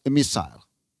out a missile,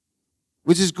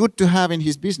 which is good to have in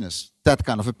his business, that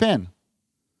kind of a pen.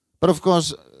 But of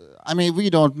course, I mean, we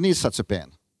don't need such a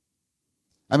pen.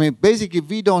 I mean, basically,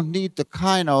 we don't need the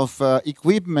kind of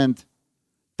equipment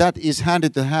that is handy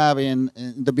to have in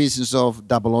the business of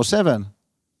 007.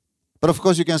 But of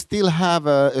course, you can still have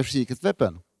a secret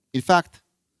weapon. In fact,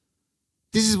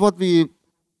 this is what we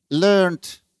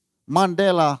learned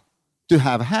Mandela to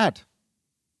have had.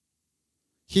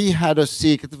 He had a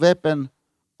secret weapon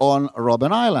on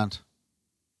Robben Island.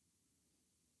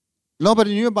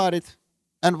 Nobody knew about it.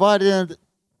 And why didn't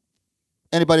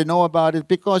anybody know about it?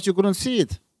 Because you couldn't see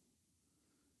it.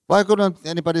 Why couldn't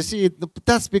anybody see it?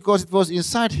 That's because it was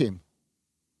inside him.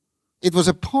 It was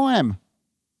a poem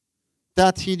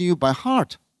that he knew by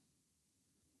heart.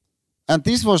 And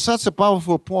this was such a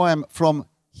powerful poem from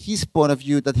his point of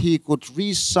view that he could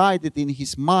recite it in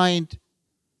his mind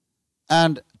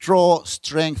and draw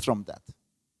strength from that.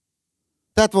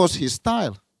 That was his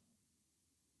style.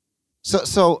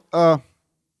 So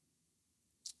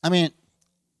I mean,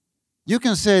 you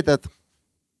can say that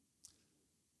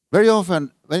very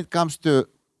often when it comes to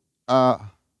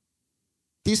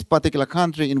this particular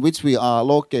country in which we are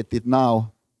located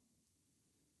now,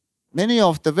 many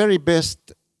of the very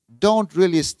best don't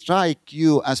really strike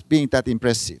you as being that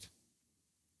impressive.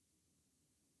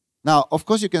 Now, of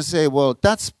course, you can say, well,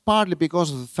 that's partly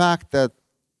because of the fact that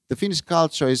the Finnish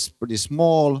culture is pretty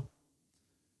small.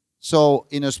 So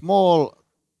in a small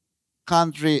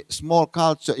country, small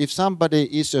culture, if somebody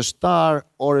is a star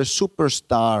or a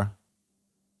superstar,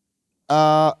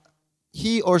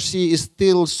 he or she is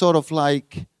still sort of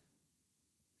like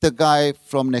the guy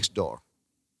from next door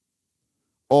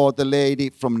or the lady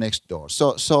from next door.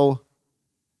 So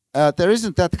there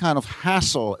isn't that kind of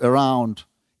hassle around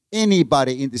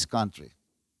anybody in this country,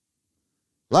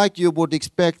 like you would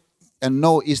expect and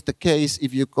know is the case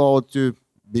if you go to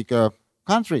bigger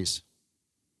countries.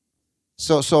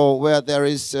 So where there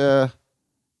is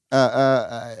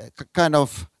kind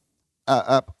of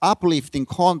uplifting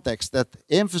context that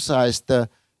emphasizes the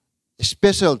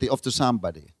specialty of the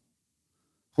somebody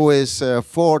who is a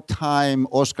 4-time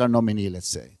Oscar nominee, let's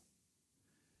say,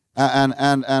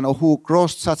 and who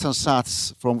crossed such and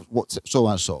such from so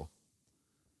and so.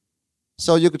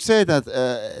 So you could say that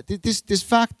this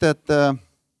fact that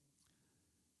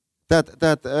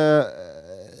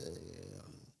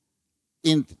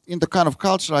in the kind of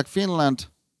culture like Finland,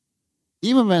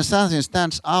 even when something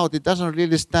stands out, it doesn't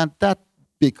really stand that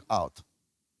big out.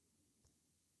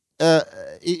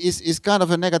 It's kind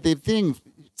of a negative thing,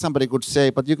 somebody could say,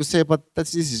 but you could say, but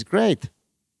this is great.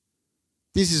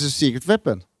 This is a secret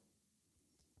weapon.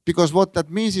 Because what that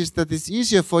means is that it's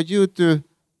easier for you to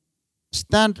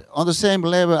stand on the same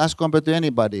level as compared to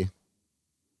anybody.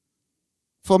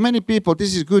 For many people,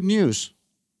 this is good news.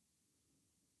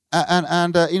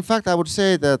 And in fact, I would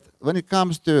say that when it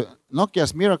comes to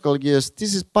Nokia's miracle years,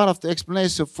 this is part of the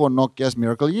explanation for Nokia's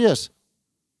miracle years.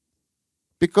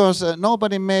 Because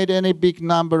nobody made any big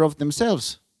number of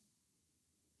themselves.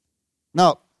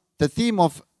 Now, the theme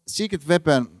of secret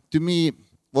weapon to me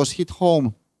was hit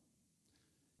home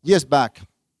years back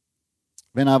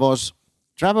when I was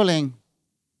traveling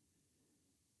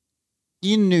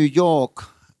in New York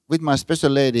with my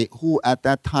special lady who at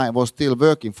that time was still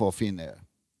working for Finnair.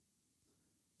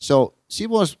 So she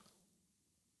was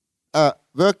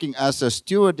working as a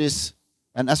stewardess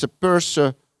and as a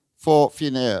purser for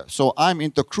Finnair. So I'm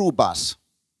in the crew bus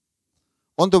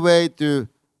on the way to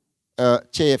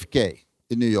JFK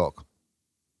in New York.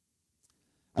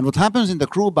 And what happens in the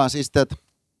crew bus is that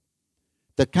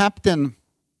the captain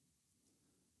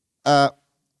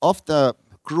of the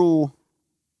crew,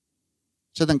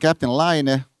 certain Captain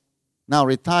Laine, now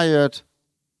retired,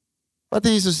 but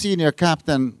he's a senior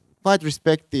captain, quite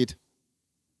respected,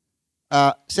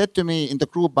 said to me in the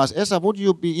crew bus, Esa, would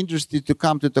you be interested to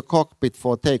come to the cockpit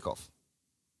for takeoff?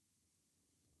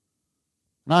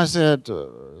 And I said,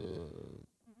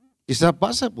 is that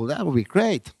possible? That would be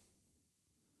great.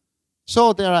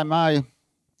 So there am I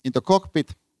in the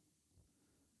cockpit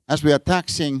as we are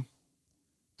taxiing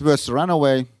towards the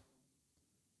runway.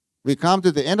 We come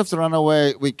to the end of the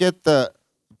runway, we get the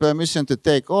permission to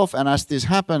take off, and as this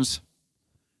happens,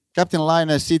 Captain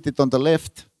Laine, seated on the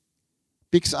left,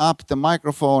 picks up the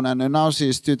microphone and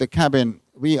announces to the cabin,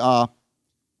 we are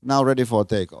now ready for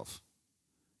takeoff.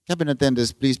 Cabin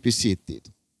attendants, please be seated.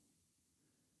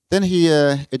 Then he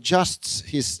adjusts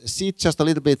his seat just a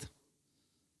little bit.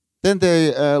 Then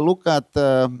they look at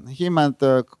him and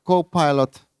the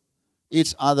co-pilot,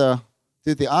 each other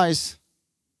to the eyes,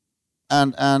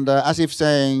 and as if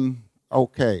saying,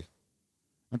 okay.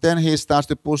 And then he starts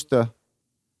to push the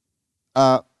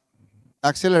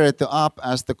accelerator up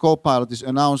as the co-pilot is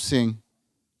announcing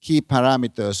key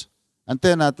parameters. And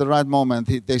then at the right moment,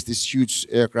 he takes this huge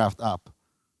aircraft up.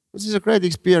 This is a great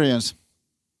experience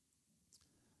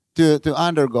to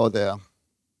undergo there.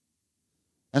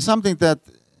 And something that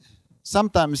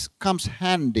sometimes comes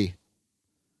handy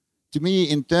to me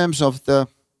in terms of the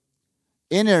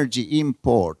energy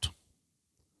import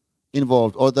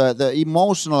involved, or the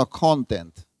emotional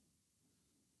content,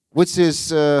 which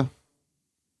is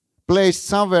placed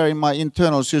somewhere in my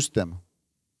internal system.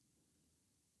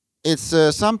 It's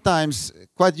sometimes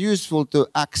quite useful to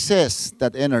access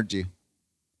that energy.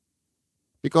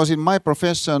 Because in my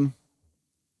profession,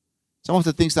 some of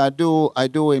the things I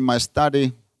do in my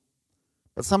study,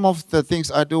 but some of the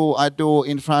things I do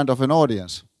in front of an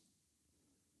audience.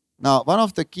 Now, one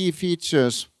of the key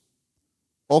features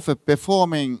of a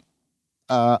performing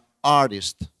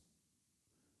artist,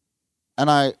 and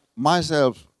I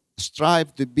myself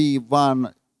strive to be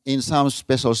one in some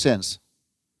special sense.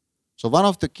 So one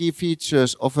of the key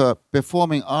features of a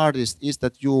performing artist is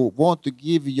that you want to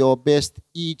give your best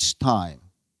each time.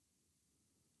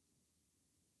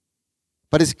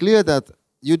 But it's clear that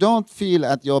you don't feel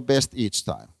at your best each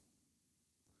time.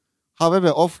 However,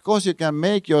 of course, you can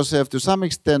make yourself to some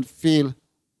extent feel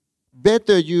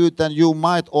better you than you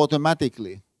might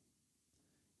automatically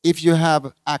if you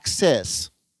have access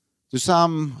to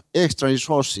some extra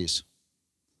resources.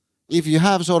 If you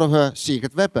have sort of a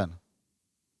secret weapon,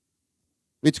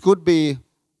 which could be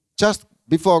just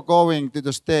before going to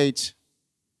the stage,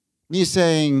 me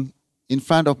saying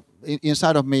inside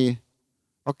of me,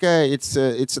 okay, it's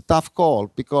a tough call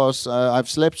because I've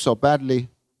slept so badly.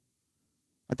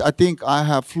 I think I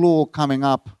have flu coming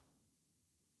up,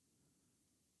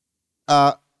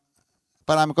 but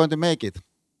I'm going to make it.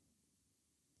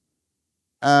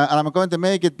 and I'm going to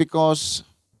make it because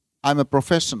I'm a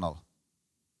professional.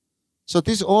 So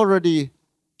this already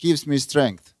gives me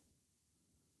strength.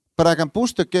 But I can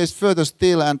push the case further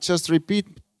still and just repeat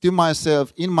to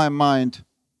myself in my mind,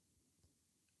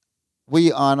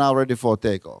 we are now ready for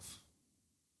takeoff.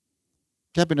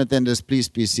 Cabin attendants, please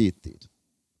be seated.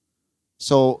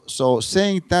 So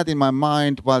saying that in my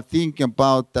mind while thinking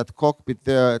about that cockpit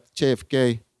there at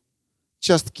JFK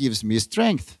just gives me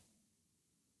strength.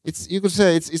 You could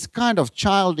say it's kind of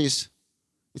childish,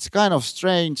 it's kind of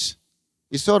strange,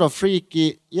 it's sort of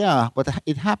freaky, yeah, but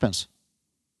it happens.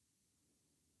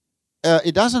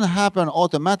 It doesn't happen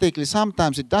automatically.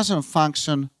 Sometimes it doesn't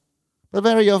function, but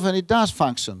very often it does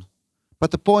function. But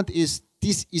the point is,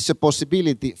 this is a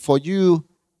possibility for you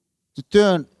to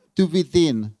turn to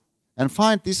within and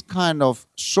find this kind of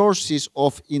sources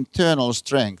of internal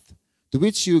strength to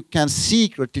which you can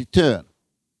secretly turn.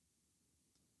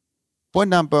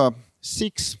 Point number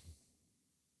 6,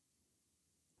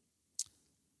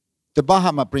 the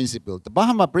Bahama principle. The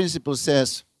Bahama principle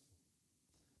says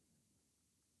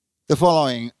the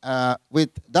following. With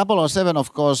 007,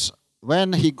 of course,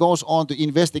 when he goes on to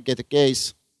investigate a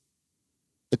case,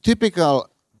 the typical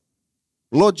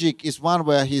logic is one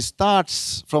where he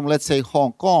starts from, let's say,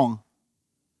 Hong Kong,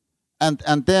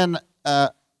 and then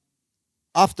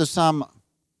after some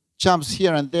jumps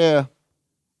here and there,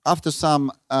 after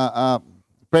some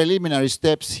preliminary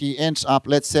steps, he ends up,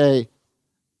 let's say,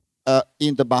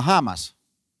 in the Bahamas.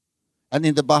 And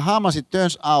in the Bahamas, it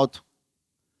turns out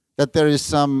that there is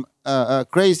some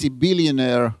crazy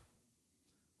billionaire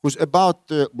who's about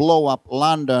to blow up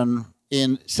London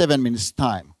in 7 minutes'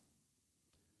 time.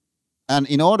 And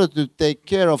in order to take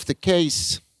care of the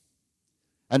case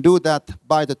and do that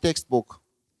by the textbook,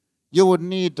 you would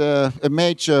need a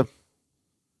major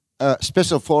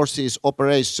special forces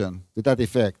operation to that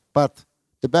effect. But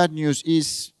the bad news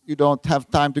is you don't have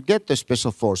time to get the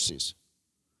special forces.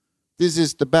 This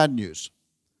is the bad news.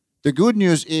 The good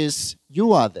news is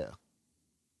you are there.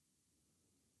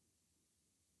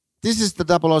 This is the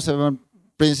 007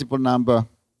 principle number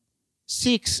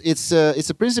 6. It's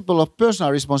a principle of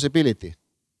personal responsibility.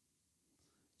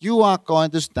 You are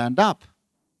going to stand up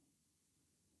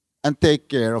and take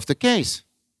care of the case.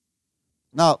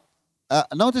 Now,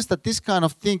 notice that this kind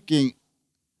of thinking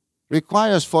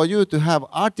requires for you to have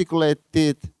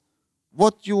articulated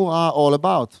what you are all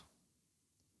about.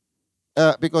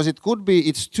 Because it could be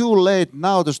it's too late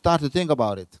now to start to think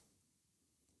about it.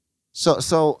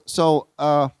 So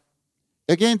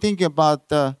again, thinking about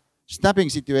the snapping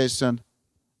situation,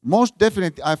 most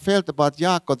definitely I felt about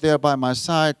Jaakko there by my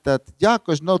side that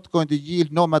Jaakko is not going to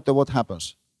yield no matter what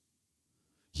happens.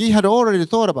 He had already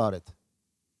thought about it.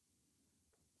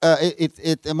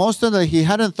 Most certainly he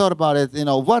hadn't thought about it,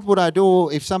 what would I do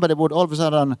if somebody would all of a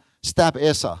sudden stab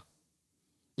Esa?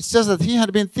 It's just that he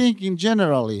had been thinking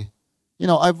generally,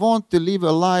 I want to live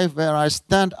a life where I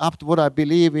stand up to what I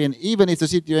believe in, even if the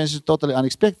situation is totally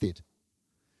unexpected.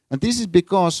 And this is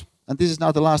because, and this is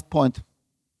now the last point,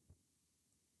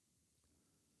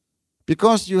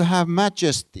 because you have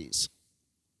majesties.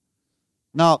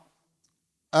 Now,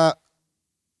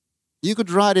 you could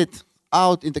write it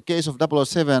out in the case of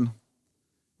 007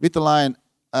 with the line,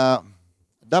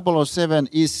 007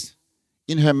 is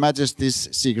in Her Majesty's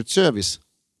Secret Service,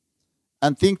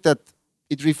 and think that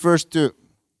it refers to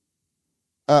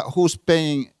who's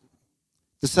paying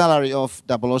the salary of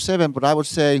 007, but I would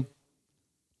say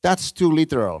that's too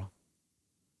literal.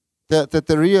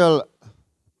 The real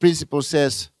principle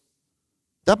says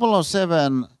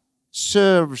 007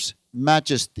 serves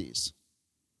majesties.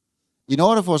 In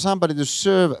order for somebody to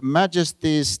serve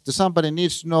majesties, somebody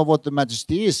needs to know what the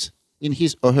majesty is in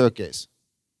his or her case.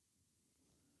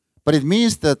 But it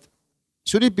means that,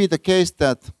 should it be the case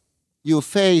that you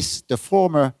face the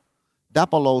former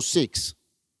 006,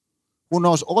 who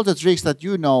knows all the tricks that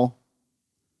you know,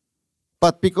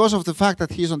 but because of the fact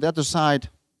that he's on the other side,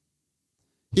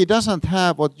 he doesn't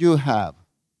have what you have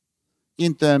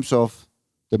in terms of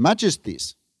the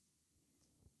majesties.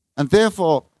 And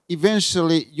therefore,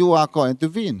 eventually you are going to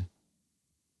win.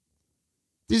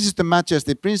 This is the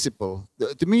majesty principle.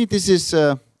 To me, this is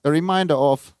a reminder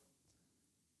of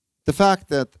the fact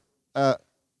that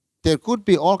there could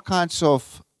be all kinds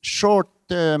of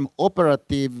short-term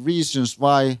operative reasons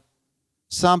why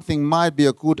something might be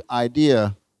a good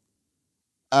idea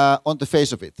on the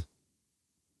face of it.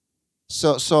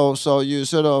 So you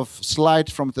sort of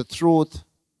slide from the truth.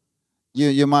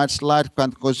 You might slide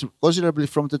considerably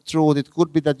from the truth. It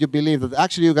could be that you believe that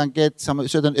actually you can get some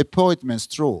certain appointments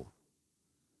through.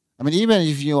 I mean, even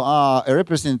if you are a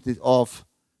representative of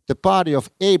the party of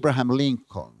Abraham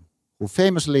Lincoln, who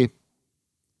famously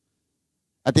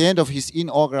at the end of his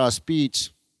inaugural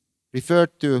speech,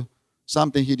 referred to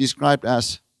something he described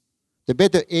as the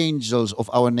better angels of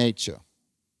our nature.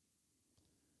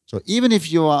 So even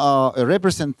if you are a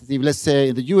representative, let's say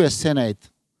in the US Senate,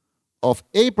 of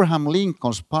Abraham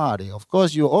Lincoln's party, of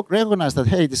course you recognize that,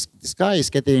 hey, this guy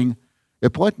is getting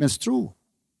appointments through.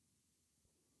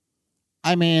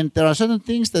 I mean, there are certain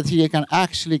things that he can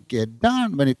actually get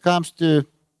done when it comes to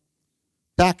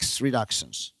tax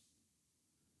reductions.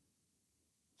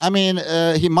 I mean,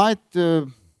 he might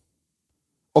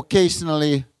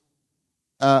occasionally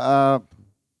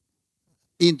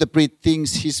interpret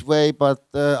things his way, but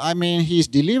I mean, he's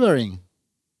delivering.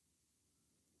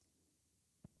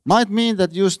 Might mean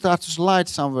that you start to slide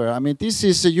somewhere. I mean, this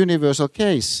is a universal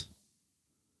case.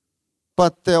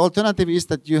 But the alternative is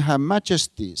that you have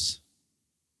majesties.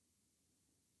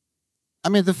 I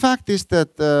mean, the fact is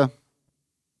that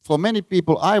for many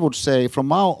people, I would say, from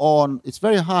now on, it's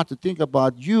very hard to think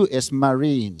about US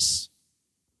Marines.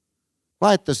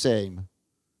 Quite the same.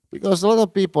 Because a lot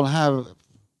of people have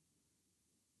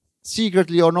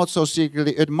secretly or not so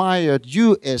secretly admired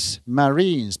US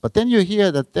Marines. But then you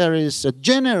hear that there is a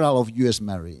general of US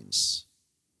Marines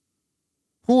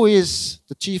who is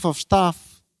the chief of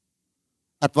staff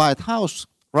at White House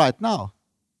right now.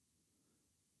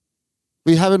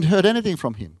 We haven't heard anything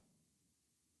from him.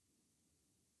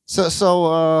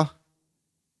 So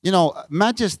you know,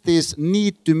 majesties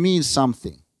need to mean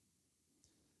something.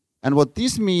 And what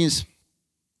this means,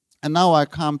 and now I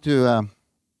come to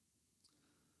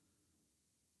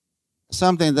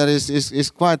something that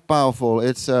is quite powerful.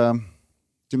 It's to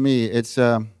me, it's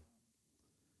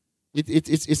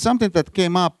something that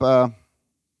came up.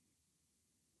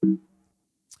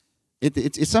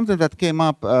 It's something that came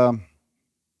up.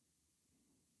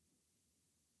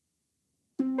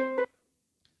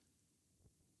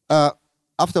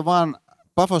 After one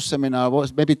Paphos seminar,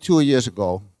 was maybe 2 years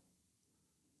ago.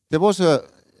 There was a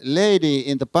lady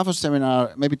in the Paphos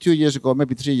seminar, maybe 2 years ago,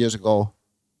 maybe 3 years ago.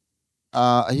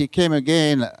 He came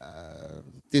again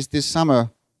this summer.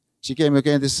 She came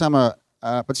again this summer,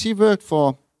 but she worked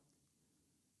for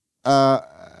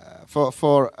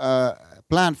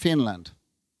Plan Finland,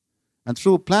 and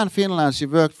through Plan Finland, she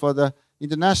worked for the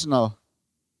international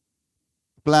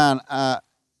plan.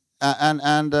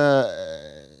 And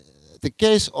the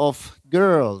case of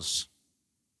girls,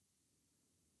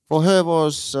 for her,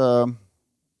 was a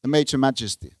major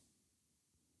majesty.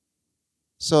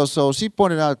 So she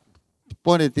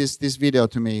pointed this video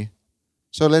to me.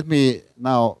 So let me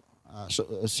now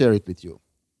share it with you.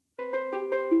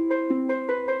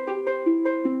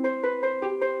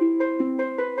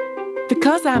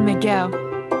 Because I'm a girl,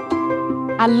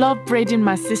 I love braiding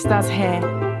my sister's hair,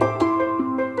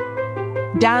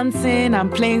 dancing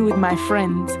and playing with my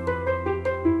friends,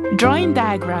 drawing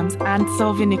diagrams and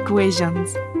solving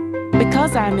equations.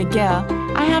 Because I'm a girl,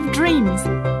 I have dreams.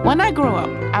 When I grow up,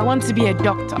 I want to be a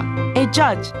doctor, a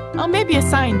judge, or maybe a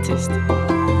scientist.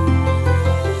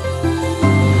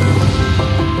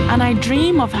 And I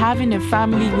dream of having a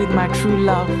family with my true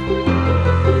love.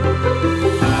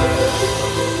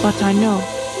 But I know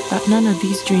that none of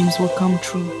these dreams will come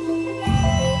true.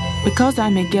 Because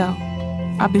I'm a girl,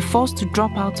 I'll be forced to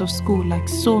drop out of school like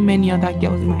so many other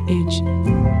girls my age.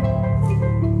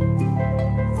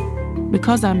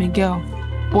 Because I'm a girl,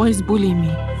 boys bully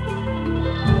me.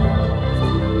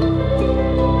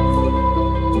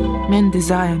 Men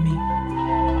desire me.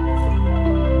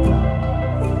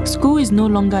 School is no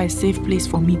longer a safe place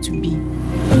for me to be.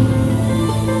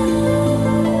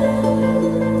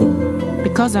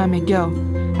 Because I'm a girl,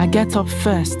 I get up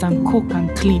first and cook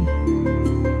and clean.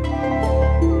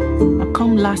 I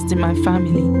come last in my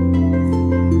family.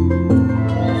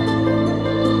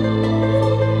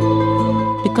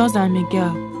 Because I'm a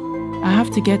girl, I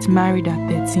have to get married at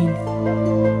 13.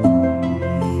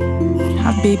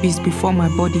 Have babies before my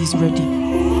body is ready.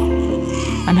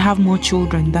 And have more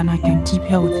children than I can keep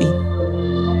healthy.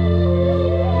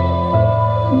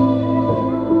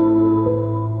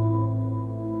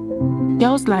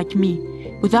 Girls like me,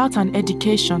 without an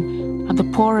education, are the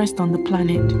poorest on the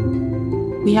planet.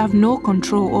 We have no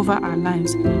control over our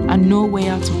lives and no way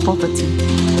out of poverty.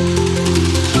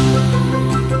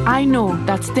 I know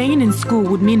that staying in school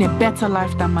would mean a better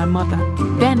life than my mother.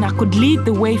 Then I could lead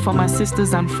the way for my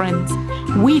sisters and friends.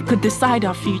 We could decide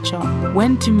our future,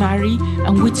 when to marry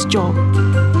and which job.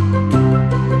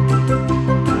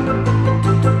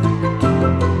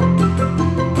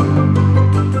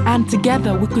 And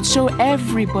together we could show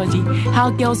everybody how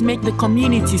girls make the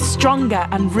community stronger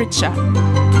and richer.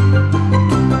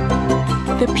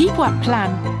 The people at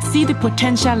Plan see the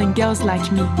potential in girls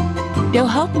like me. They'll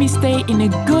help me stay in a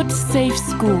good, safe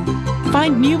school,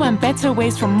 find new and better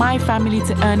ways for my family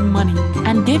to earn money,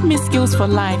 and give me skills for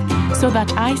life so that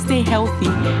I stay healthy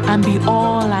and be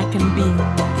all I can be.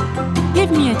 Give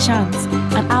me a chance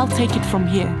and I'll take it from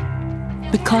here,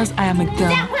 because I am a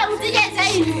girl.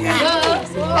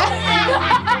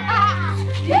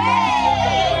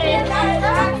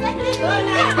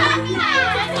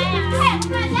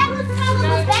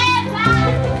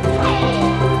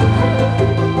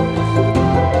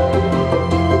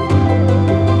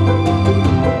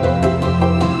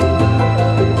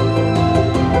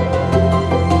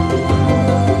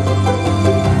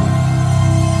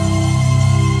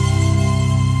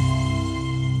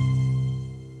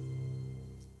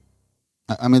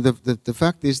 I mean, the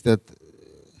fact is that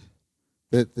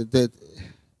there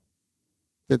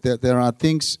are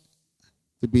things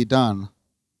to be done,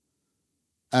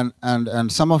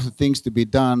 and some of the things to be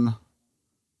done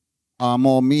are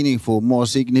more meaningful, more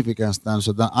significant than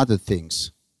other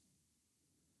things.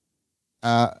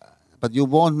 But you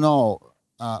won't know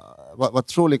what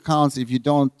truly counts if you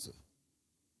don't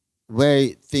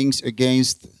weigh things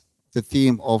against the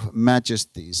theme of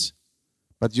majesties.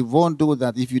 But you won't do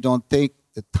that if you don't take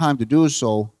the time to do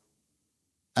so,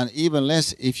 and even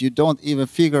less if you don't even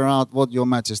figure out what your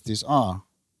majesties are.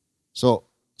 So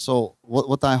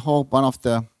what I hope one of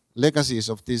the legacies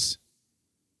of these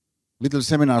little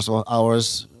seminars of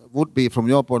ours would be, from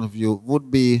your point of view, would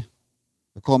be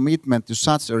a commitment to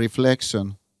such a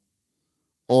reflection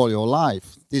all your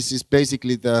life. This is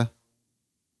basically the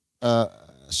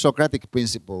Socratic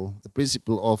principle, the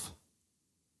principle of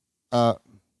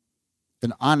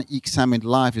an unexamined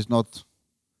life is not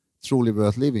truly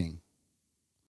worth living.